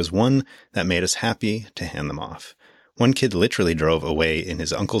situation, there was one that made us happy to hand them off. One kid literally drove away in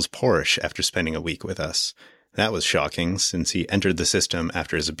his uncle's Porsche after spending a week with us. That was shocking, since he entered the system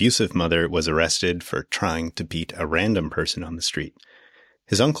after his abusive mother was arrested for trying to beat a random person on the street.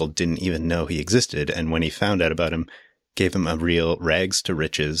 His uncle didn't even know he existed, and when he found out about him, gave him a real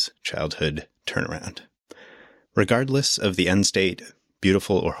rags-to-riches childhood turnaround. Regardless of the end state,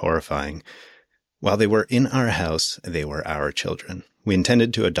 beautiful or horrifying, while they were in our house, they were our children. We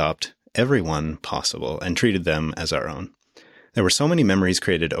intended to adopt everyone possible and treated them as our own. There were so many memories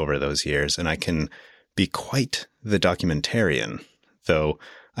created over those years, and I can be quite the documentarian, though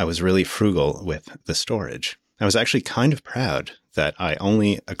I was really frugal with the storage. I was actually kind of proud that I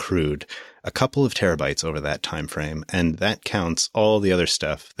only accrued a couple of terabytes over that time frame, and that counts all the other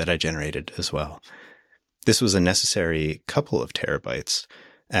stuff that I generated as well. This was a necessary couple of terabytes,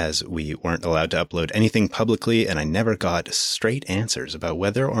 as we weren't allowed to upload anything publicly, and I never got straight answers about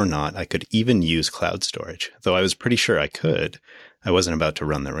whether or not I could even use cloud storage. Though I was pretty sure I could, I wasn't about to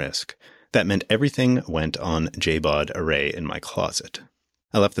run the risk. That meant everything went on JBOD array in my closet.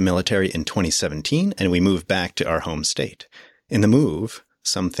 I left the military in 2017, and we moved back to our home state. In the move,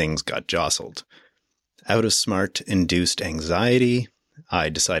 some things got jostled. Out of smart-induced anxiety, I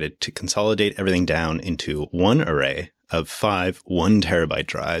decided to consolidate everything down into one array of 5 1-terabyte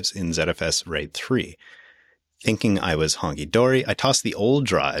drives in ZFS RAID 3. Thinking I was honky-dory, I tossed the old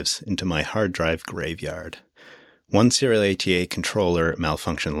drives into my hard drive graveyard. One serial ATA controller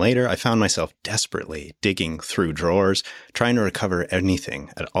malfunction later, I found myself desperately digging through drawers, trying to recover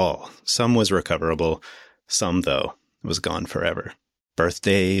anything at all. Some was recoverable, some, though, was gone forever.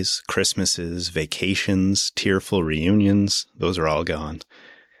 Birthdays, Christmases, vacations, tearful reunions, those are all gone.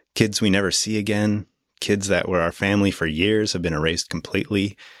 Kids we never see again, kids that were our family for years have been erased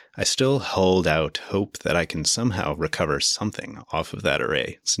completely. I still hold out hope that I can somehow recover something off of that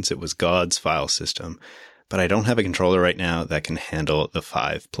array, since it was God's file system. But I don't have a controller right now that can handle the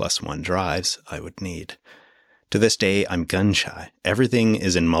 5+1 drives I would need. To this day, I'm gun-shy. Everything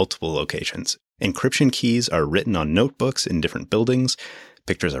is in multiple locations. Encryption keys are written on notebooks in different buildings.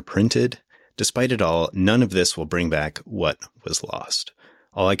 Pictures are printed. Despite it all, none of this will bring back what was lost.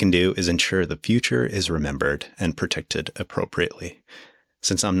 All I can do is ensure the future is remembered and protected appropriately.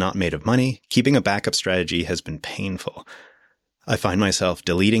 Since I'm not made of money, keeping a backup strategy has been painful. I find myself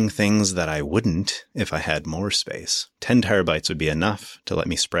deleting things that I wouldn't if I had more space. 10 terabytes would be enough to let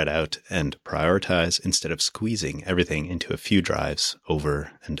me spread out and prioritize instead of squeezing everything into a few drives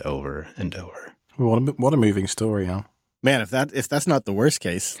over and over and over. What a moving story, huh? Man, if that's not the worst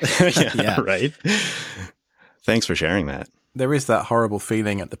case. Yeah, right? Thanks for sharing that. There is that horrible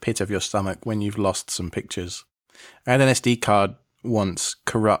feeling at the pit of your stomach when you've lost some pictures. I had an SD card once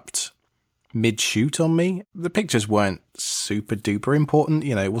corrupt mid-shoot on me. The pictures weren't super duper important.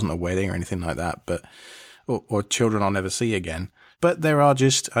 You know, it wasn't a wedding or anything like that, but or children I'll never see again. But there are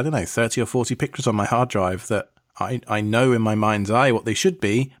just, 30 or 40 pictures on my hard drive that I know in my mind's eye what they should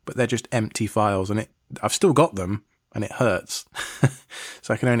be, but they're just empty files, and I've still got them, and it hurts.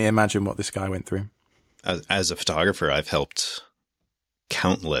 So I can only imagine what this guy went through. As a photographer, I've helped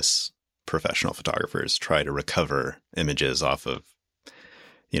countless professional photographers try to recover images off of,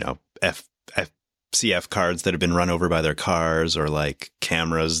 CF cards that have been run over by their cars, or like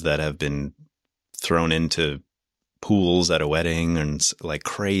cameras that have been thrown into pools at a wedding, and like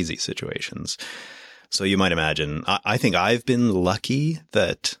crazy situations. So you might imagine, I think I've been lucky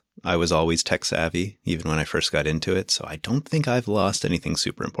that I was always tech savvy, even when I first got into it. So I don't think I've lost anything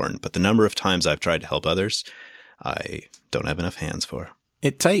super important, but the number of times I've tried to help others, I don't have enough hands for.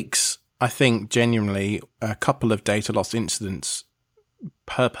 It takes, I think, genuinely a couple of data loss incidents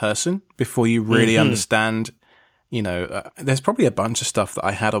per person before you really understand. There's probably a bunch of stuff that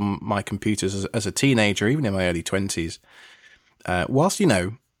I had on my computers as a teenager, even in my early 20s. Whilst,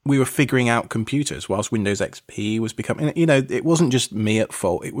 we were figuring out computers, whilst Windows XP was becoming, it wasn't just me at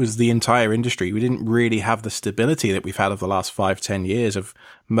fault. It was the entire industry. We didn't really have the stability that we've had over the last 5-10 years of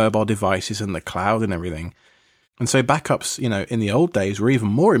mobile devices and the cloud and everything. And so backups, in the old days were even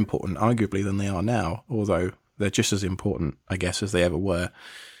more important, arguably, than they are now, although they're just as important, I guess, as they ever were.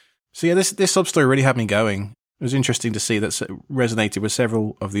 So yeah, this sub-story really had me going. It was interesting to see that it resonated with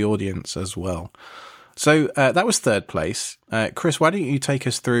several of the audience as well. So that was third place. Chris, why don't you take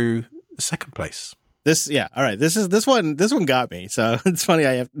us through second place? All right. This one got me. So it's funny.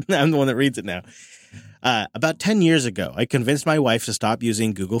 I'm the one that reads it now. About 10 years ago, I convinced my wife to stop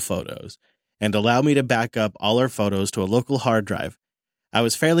using Google Photos and allow me to back up all our photos to a local hard drive. I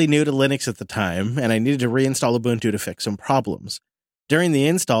was fairly new to Linux at the time, and I needed to reinstall Ubuntu to fix some problems. During the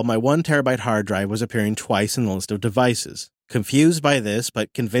install, my 1-terabyte hard drive was appearing twice in the list of devices. Confused by this,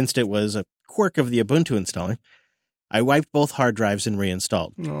 but convinced it was a quirk of the Ubuntu installer, I wiped both hard drives and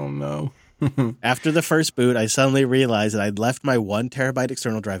reinstalled. Oh, no. After the first boot, I suddenly realized that I'd left my 1-terabyte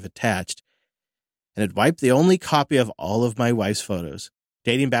external drive attached, and had wiped the only copy of all of my wife's photos,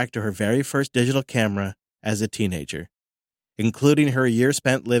 dating back to her very first digital camera as a teenager, including her year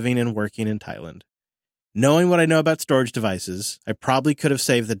spent living and working in Thailand. Knowing what I know about storage devices, I probably could have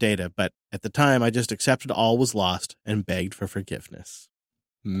saved the data, but at the time I just accepted all was lost and begged for forgiveness.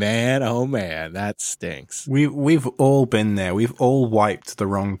 Man, oh man, that stinks. We've all been there. We've all wiped the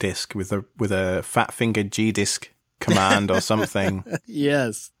wrong disk with a fat-fingered G-disk command or something.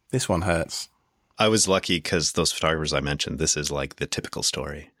 Yes. This one hurts. I was lucky because those photographers I mentioned, this is like the typical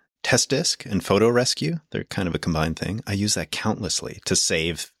story. Test disk and photo rescue, they're kind of a combined thing. I use that countlessly to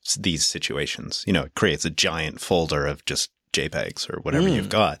save these situations. You know, it creates a giant folder of just JPEGs or whatever you've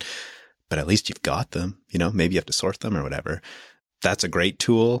got. But at least you've got them. You know, maybe you have to sort them or whatever. That's a great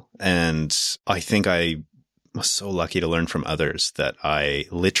tool. And I think I was so lucky to learn from others that I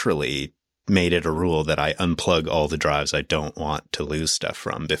literally made it a rule that I unplug all the drives I don't want to lose stuff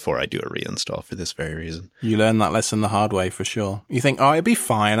from before I do a reinstall for this very reason. You learn that lesson the hard way for sure. You think, oh, it'll be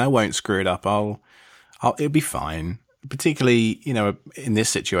fine. I won't screw it up. It'll be fine. Particularly, you know, in this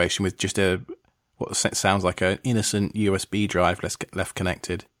situation with just what sounds like an innocent USB drive left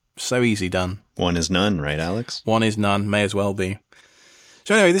connected. So easy done. One is none, right, Alex? One is none. May as well be.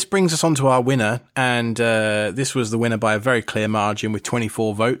 So anyway, this brings us on to our winner, and this was the winner by a very clear margin with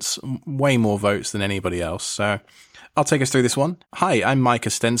 24 votes, way more votes than anybody else. So I'll take us through this one. Hi, I'm Micah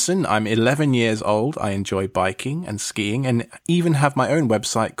Stenson. I'm 11 years old. I enjoy biking and skiing and even have my own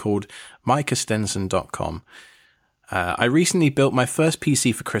website called micahstenson.com. I recently built my first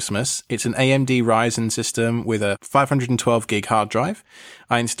PC for Christmas. It's an AMD Ryzen system with a 512 gig hard drive.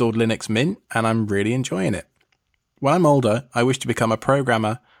 I installed Linux Mint, and I'm really enjoying it. When I'm older, I wish to become a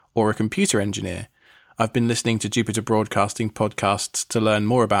programmer or a computer engineer. I've been listening to Jupiter Broadcasting podcasts to learn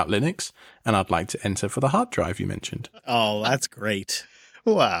more about Linux, and I'd like to enter for the hard drive you mentioned. Oh, that's great.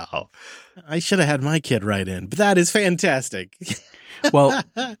 Wow. I should have had my kid write in, but that is fantastic. Well,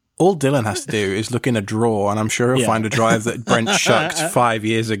 all Dylan has to do is look in a drawer, and I'm sure he'll find a drive that Brent shucked 5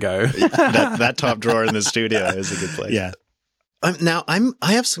 years ago. that top drawer in the studio is a good place. Yeah. Now,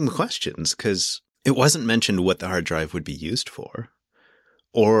 I have some questions because it wasn't mentioned what the hard drive would be used for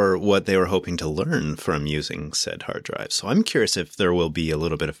or what they were hoping to learn from using said hard drive. So I'm curious if there will be a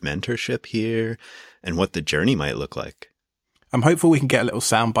little bit of mentorship here and what the journey might look like. I'm hopeful we can get a little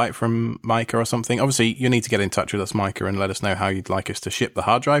soundbite from Micah or something. Obviously, you need to get in touch with us, Micah, and let us know how you'd like us to ship the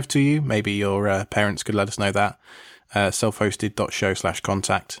hard drive to you. Maybe your parents could let us know that.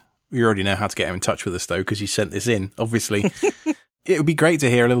 selfhosted.show/contact. You already know how to get in touch with us, though, because you sent this in, obviously. It would be great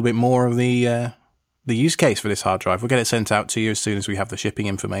to hear a little bit more of the use case for this hard drive. We'll get it sent out to you as soon as we have the shipping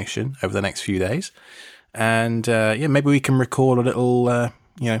information over the next few days. And maybe we can record a little,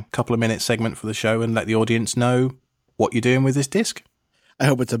 couple of minute segment for the show and let the audience know what you're doing with this disc. I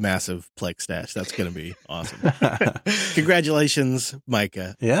hope it's a massive Plex stash. That's going to be awesome. Congratulations,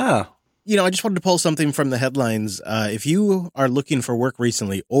 Micah. Yeah. You know, I just wanted to pull something from the headlines. If you are looking for work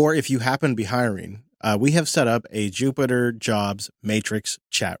recently, or if you happen to be hiring, we have set up a Jupiter Jobs Matrix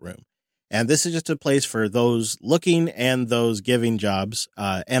chat room. And this is just a place for those looking and those giving jobs.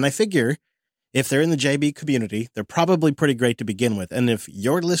 And I figure if they're in the JB community, they're probably pretty great to begin with. And if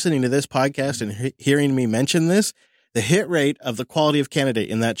you're listening to this podcast and hearing me mention this, the hit rate of the quality of candidate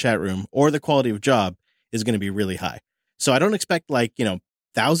in that chat room or the quality of job is going to be really high. So I don't expect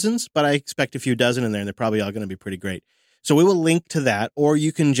thousands, but I expect a few dozen in there, and they're probably all going to be pretty great. So we will link to that, or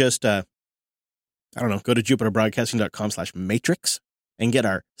you can just, go to jupiterbroadcasting.com/matrix and get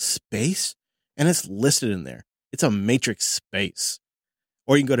our space, and it's listed in there. It's a matrix space.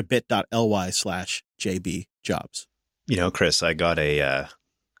 Or you can go to bit.ly/jbjobs. You know, Chris, I got a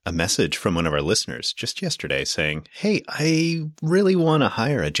message from one of our listeners just yesterday saying, hey, I really want to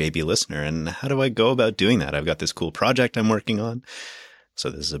hire a JB listener, and how do I go about doing that? I've got this cool project I'm working on. So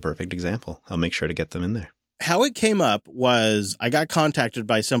this is a perfect example. I'll make sure to get them in there. How it came up was I got contacted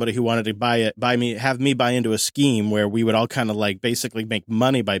by somebody who wanted to have me buy into a scheme where we would all kind of basically make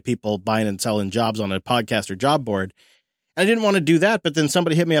money by people buying and selling jobs on a podcast or job board. And I didn't want to do that, but then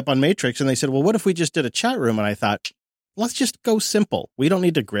somebody hit me up on Matrix and they said, well, what if we just did a chat room? And I thought, let's just go simple. We don't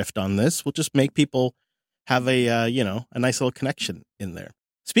need to grift on this. We'll just make people have a nice little connection in there.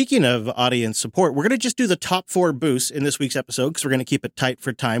 Speaking of audience support, we're going to just do the top 4 boosts in this week's episode because we're going to keep it tight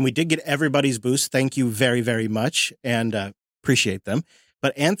for time. We did get everybody's boosts. Thank you very, very much, and appreciate them.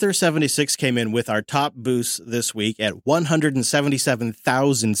 But Anther76 came in with our top boosts this week at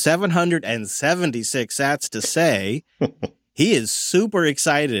 177,776. That's to say, he is super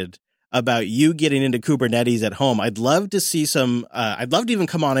excited about you getting into Kubernetes at home. I'd love to see I'd love to even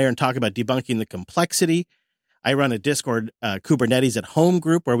come on air and talk about debunking the complexity. I run a Discord Kubernetes at home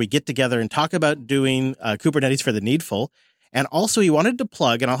group where we get together and talk about doing Kubernetes for the needful. And also he wanted to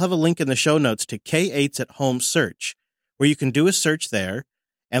plug, and I'll have a link in the show notes, to K8's at home search, where you can do a search there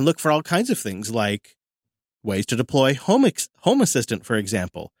and look for all kinds of things like ways to deploy Home Assistant, for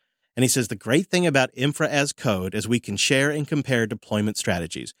example, And he says, the great thing about Infra as code is we can share and compare deployment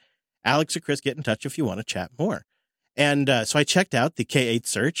strategies. Alex or Chris, get in touch if you want to chat more. And so I checked out the K8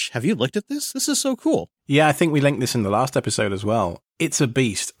 search. Have you looked at this? This is so cool. Yeah, I think we linked this in the last episode as well. It's a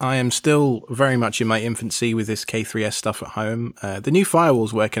beast. I am still very much in my infancy with this K3S stuff at home. The new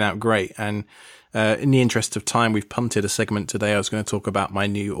firewall's working out great. And in the interest of time, we've punted a segment today. I was going to talk about my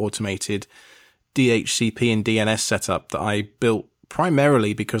new automated DHCP and DNS setup that I built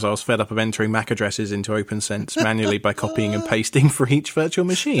primarily because I was fed up of entering MAC addresses into OpenSense manually by copying and pasting for each virtual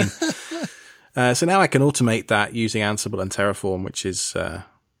machine. So now I can automate that using Ansible and Terraform, which is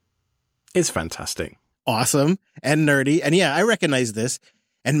fantastic. Awesome and nerdy. And yeah, I recognize this.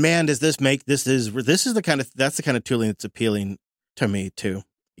 And man, does this make that's the kind of tooling that's appealing to me too.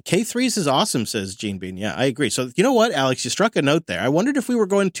 K3s is awesome, says Gene Bean. Yeah, I agree. So you know what, Alex, you struck a note there. I wondered if we were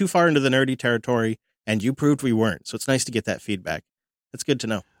going too far into the nerdy territory, and you proved we weren't. So it's nice to get that feedback. That's good to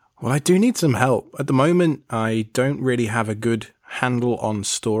know. Well, I do need some help. At the moment, I don't really have a good handle on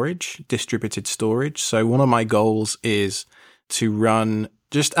storage, distributed storage. So one of my goals is to run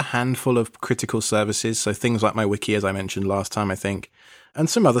just a handful of critical services. So things like my wiki, as I mentioned last time, I think, and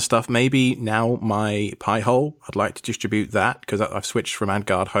some other stuff. Maybe now my Pi-hole, I'd like to distribute that because I've switched from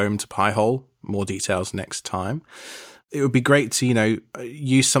AdGuard Home to Pi-hole. More details next time. It would be great to,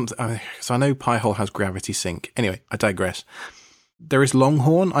 use something, because I know Pi-hole has Gravity Sync. Anyway, I digress. There is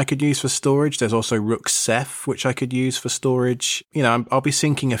Longhorn I could use for storage. There's also Rook Ceph, which I could use for storage. I'll be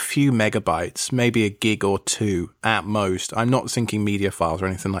syncing a few megabytes, maybe a gig or two at most. I'm not syncing media files or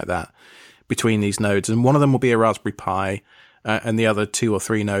anything like that between these nodes. And one of them will be a Raspberry Pi, and the other 2 or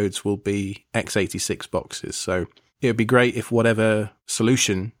 3 nodes will be x86 boxes. So it would be great if whatever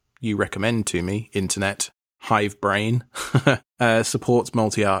solution you recommend to me, Internet, Hive Brain, supports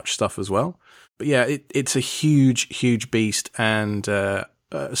multi-arch stuff as well. But yeah, it's a huge, huge beast, and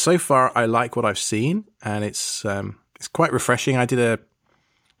so far I like what I've seen, and it's quite refreshing. I did an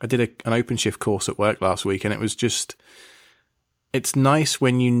OpenShift course at work last week, and it's nice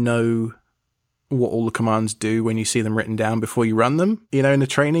when you know what all the commands do when you see them written down before you run them, in a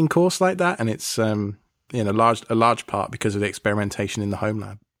training course like that, and it's a large part because of the experimentation in the home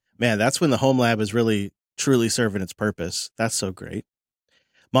lab. Man, that's when the home lab is really truly serving its purpose. That's so great.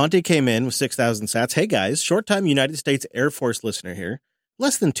 Monty came in with 6,000 sats. Hey guys, short-time United States Air Force listener here.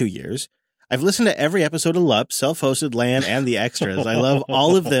 Less than 2 years. I've listened to every episode of LUP, self-hosted LAN, and the extras. I love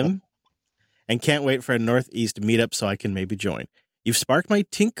all of them and can't wait for a Northeast meetup so I can maybe join. You've sparked my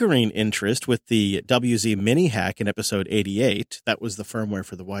tinkering interest with the WZ Mini hack in episode 88. That was the firmware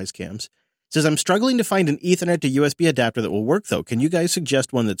for the Wisecams. Says, I'm struggling to find an Ethernet to USB adapter that will work, though. Can you guys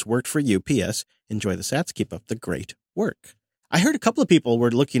suggest one that's worked for you? P.S. Enjoy the sats. Keep up the great work. I heard a couple of people were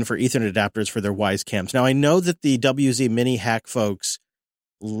looking for Ethernet adapters for their Wisecams. Now, I know that the WZ Mini hack folks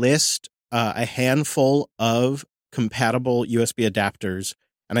list a handful of compatible USB adapters,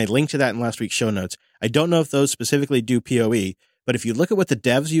 and I linked to that in last week's show notes. I don't know if those specifically do PoE, but if you look at what the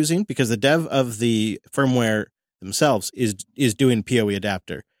dev's using, because the dev of the firmware themselves is doing PoE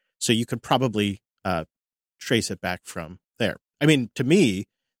adapter, so you could probably trace it back from there. I mean, to me,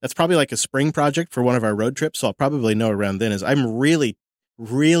 that's probably like a spring project for one of our road trips, so I'll probably know around then. Is I'm really,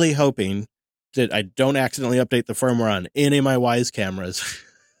 really hoping that I don't accidentally update the firmware on any of my Wise cameras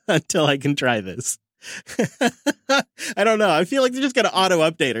until I can try this. I don't know. I feel like they're just going to auto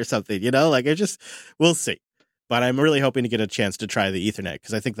update or something, we'll see. But I'm really hoping to get a chance to try the Ethernet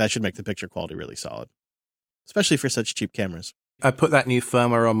because I think that should make the picture quality really solid, especially for such cheap cameras. I put that new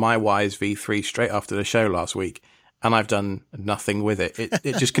firmware on my Wise V3 straight after the show last week, and I've done nothing with it.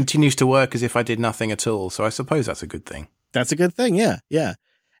 It just continues to work as if I did nothing at all. So I suppose that's a good thing. That's a good thing. Yeah. Yeah.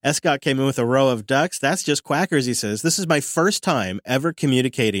 Escott came in with a row of ducks. That's just quackers, he says. This is my first time ever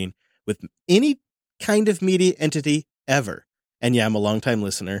communicating with any kind of media entity ever. And yeah, I'm a longtime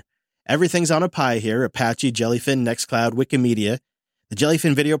listener. Everything's on a Pi here. Apache, Jellyfin, Nextcloud, Wikimedia. The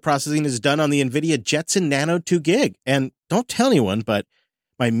Jellyfin video processing is done on the NVIDIA Jetson Nano 2 gig. And don't tell anyone, but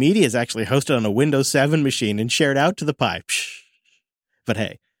my media is actually hosted on a Windows 7 machine and shared out to the Pi. But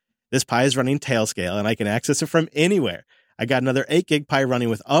hey, this Pi is running Tailscale and I can access it from anywhere. I got another 8 gig Pi running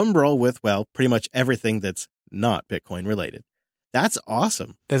with Umbrel with, well, pretty much everything that's not Bitcoin related. That's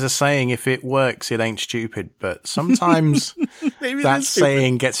awesome. There's a saying, if it works, it ain't stupid. But sometimes that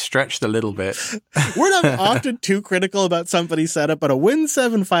saying gets stretched a little bit. We're not often too critical about somebody's setup, but a Win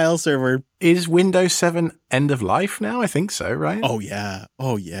 7 file server. Is Windows 7 end of life now? I think so, right? Oh, yeah.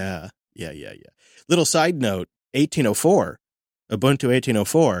 Yeah. Little side note, 1804, Ubuntu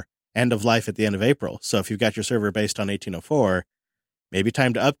 1804, end of life at the end of April. So if you've got your server based on 1804, maybe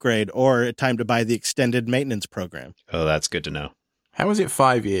time to upgrade or time to buy the extended maintenance program. Oh, that's good to know. How is it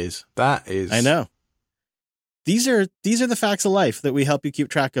 5 years? That is... I know. These are the facts of life that we help you keep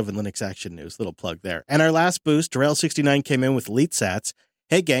track of in Linux Action News. Little plug there. And our last boost, Darrell69 came in with Elite Sats.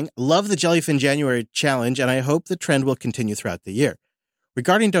 Hey, gang, love the Jellyfin January challenge, and I hope the trend will continue throughout the year.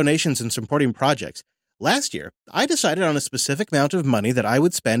 Regarding donations and supporting projects, last year, I decided on a specific amount of money that I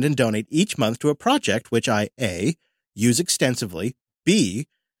would spend and donate each month to a project which I, A, use extensively, B,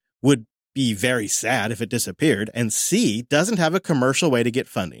 would be very sad if it disappeared, and C, doesn't have a commercial way to get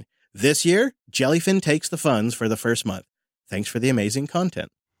funding. This year, Jellyfin takes the funds for the first month. Thanks for the amazing content.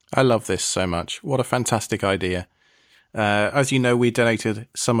 I love this so much. What a fantastic idea. As you know, we donated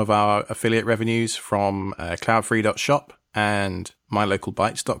some of our affiliate revenues from cloudfree.shop and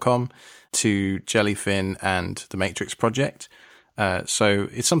mylocalbytes.com to Jellyfin and the Matrix Project. So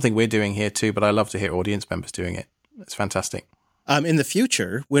it's something we're doing here too, but I love to hear audience members doing it. It's fantastic. In the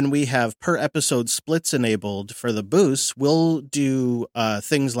future, when we have per episode splits enabled for the boosts, we'll do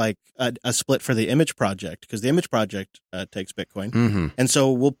things like a split for the image project, because the image project takes Bitcoin. Mm-hmm. And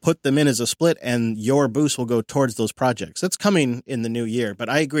so we'll put them in as a split, and your boost will go towards those projects. That's coming in the new year. But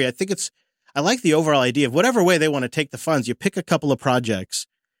I agree. I like the overall idea of whatever way they want to take the funds. You pick a couple of projects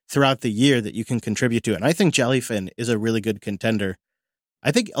throughout the year that you can contribute to. And I think Jellyfin is a really good contender.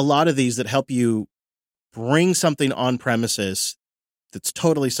 I think a lot of these that help you bring something on premises that's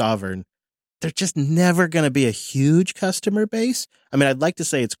totally sovereign, they're just never going to be a huge customer base. I mean, I'd like to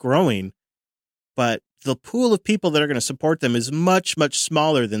say it's growing, but the pool of people that are going to support them is much, much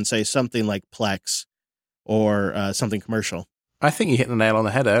smaller than, say, something like Plex or something commercial. I think you hit the nail on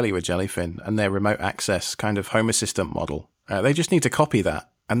the head earlier with Jellyfin and their remote access kind of Home Assistant model. They just need to copy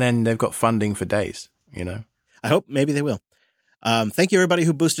that, and then they've got funding for days, you know? I hope maybe they will. Thank you, everybody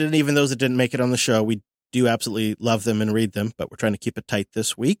who boosted it, even those that didn't make it on the show. We do absolutely love them and read them, but we're trying to keep it tight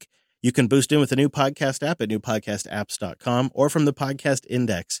this week. You can boost in with the new podcast app at newpodcastapps.com or from the podcast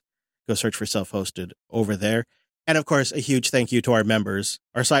index. Go search for Self-Hosted over there. And of course, a huge thank you to our members,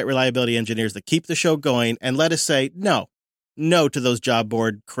 our site reliability engineers that keep the show going and let us say no to those job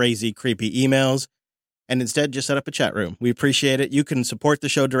board, crazy, creepy emails, and instead just set up a chat room. We appreciate it. You can support the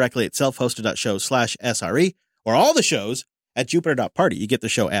show directly at selfhosted.show/SRE or all the shows at jupiter.party. You get the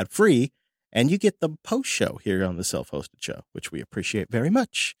show ad-free, and you get the post-show here on the Self-Hosted Show, which we appreciate very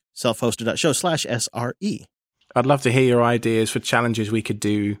much. Selfhosted.show/SRE. I'd love to hear your ideas for challenges we could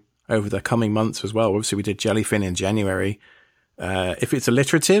do over the coming months as well. Obviously, we did Jellyfin in January. If it's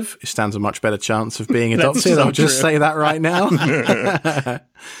alliterative, it stands a much better chance of being adopted. I'll just say that right now.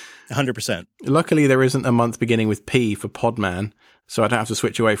 100%. Luckily, there isn't a month beginning with P for Podman, so I don't have to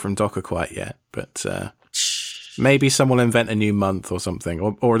switch away from Docker quite yet. But maybe someone will invent a new month or something,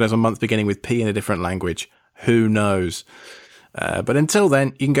 or there's a month beginning with P in a different language. Who knows? But until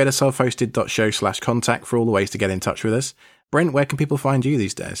then, you can go to selfhosted.show/contact for all the ways to get in touch with us. Brent, where can people find you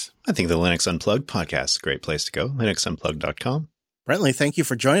these days? I think the Linux Unplugged podcast is a great place to go. linuxunplugged.com. Brentley, thank you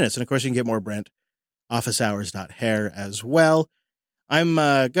for joining us. And of course, you can get more Brent, officehours.hair as well. I'm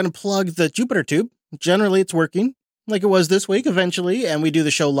going to plug the Jupiter Tube. Generally, it's working like it was this week eventually. And we do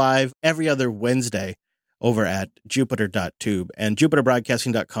the show live every other Wednesday over at jupiter.tube and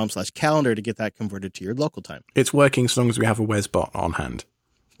jupiterbroadcasting.com/calendar to get that converted to your local time. It's working as long as we have a Wesbot on hand.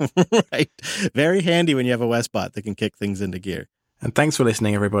 Right. Very handy when you have a Wesbot that can kick things into gear. And thanks for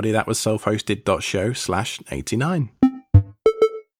listening, everybody. That was selfhosted.show/89.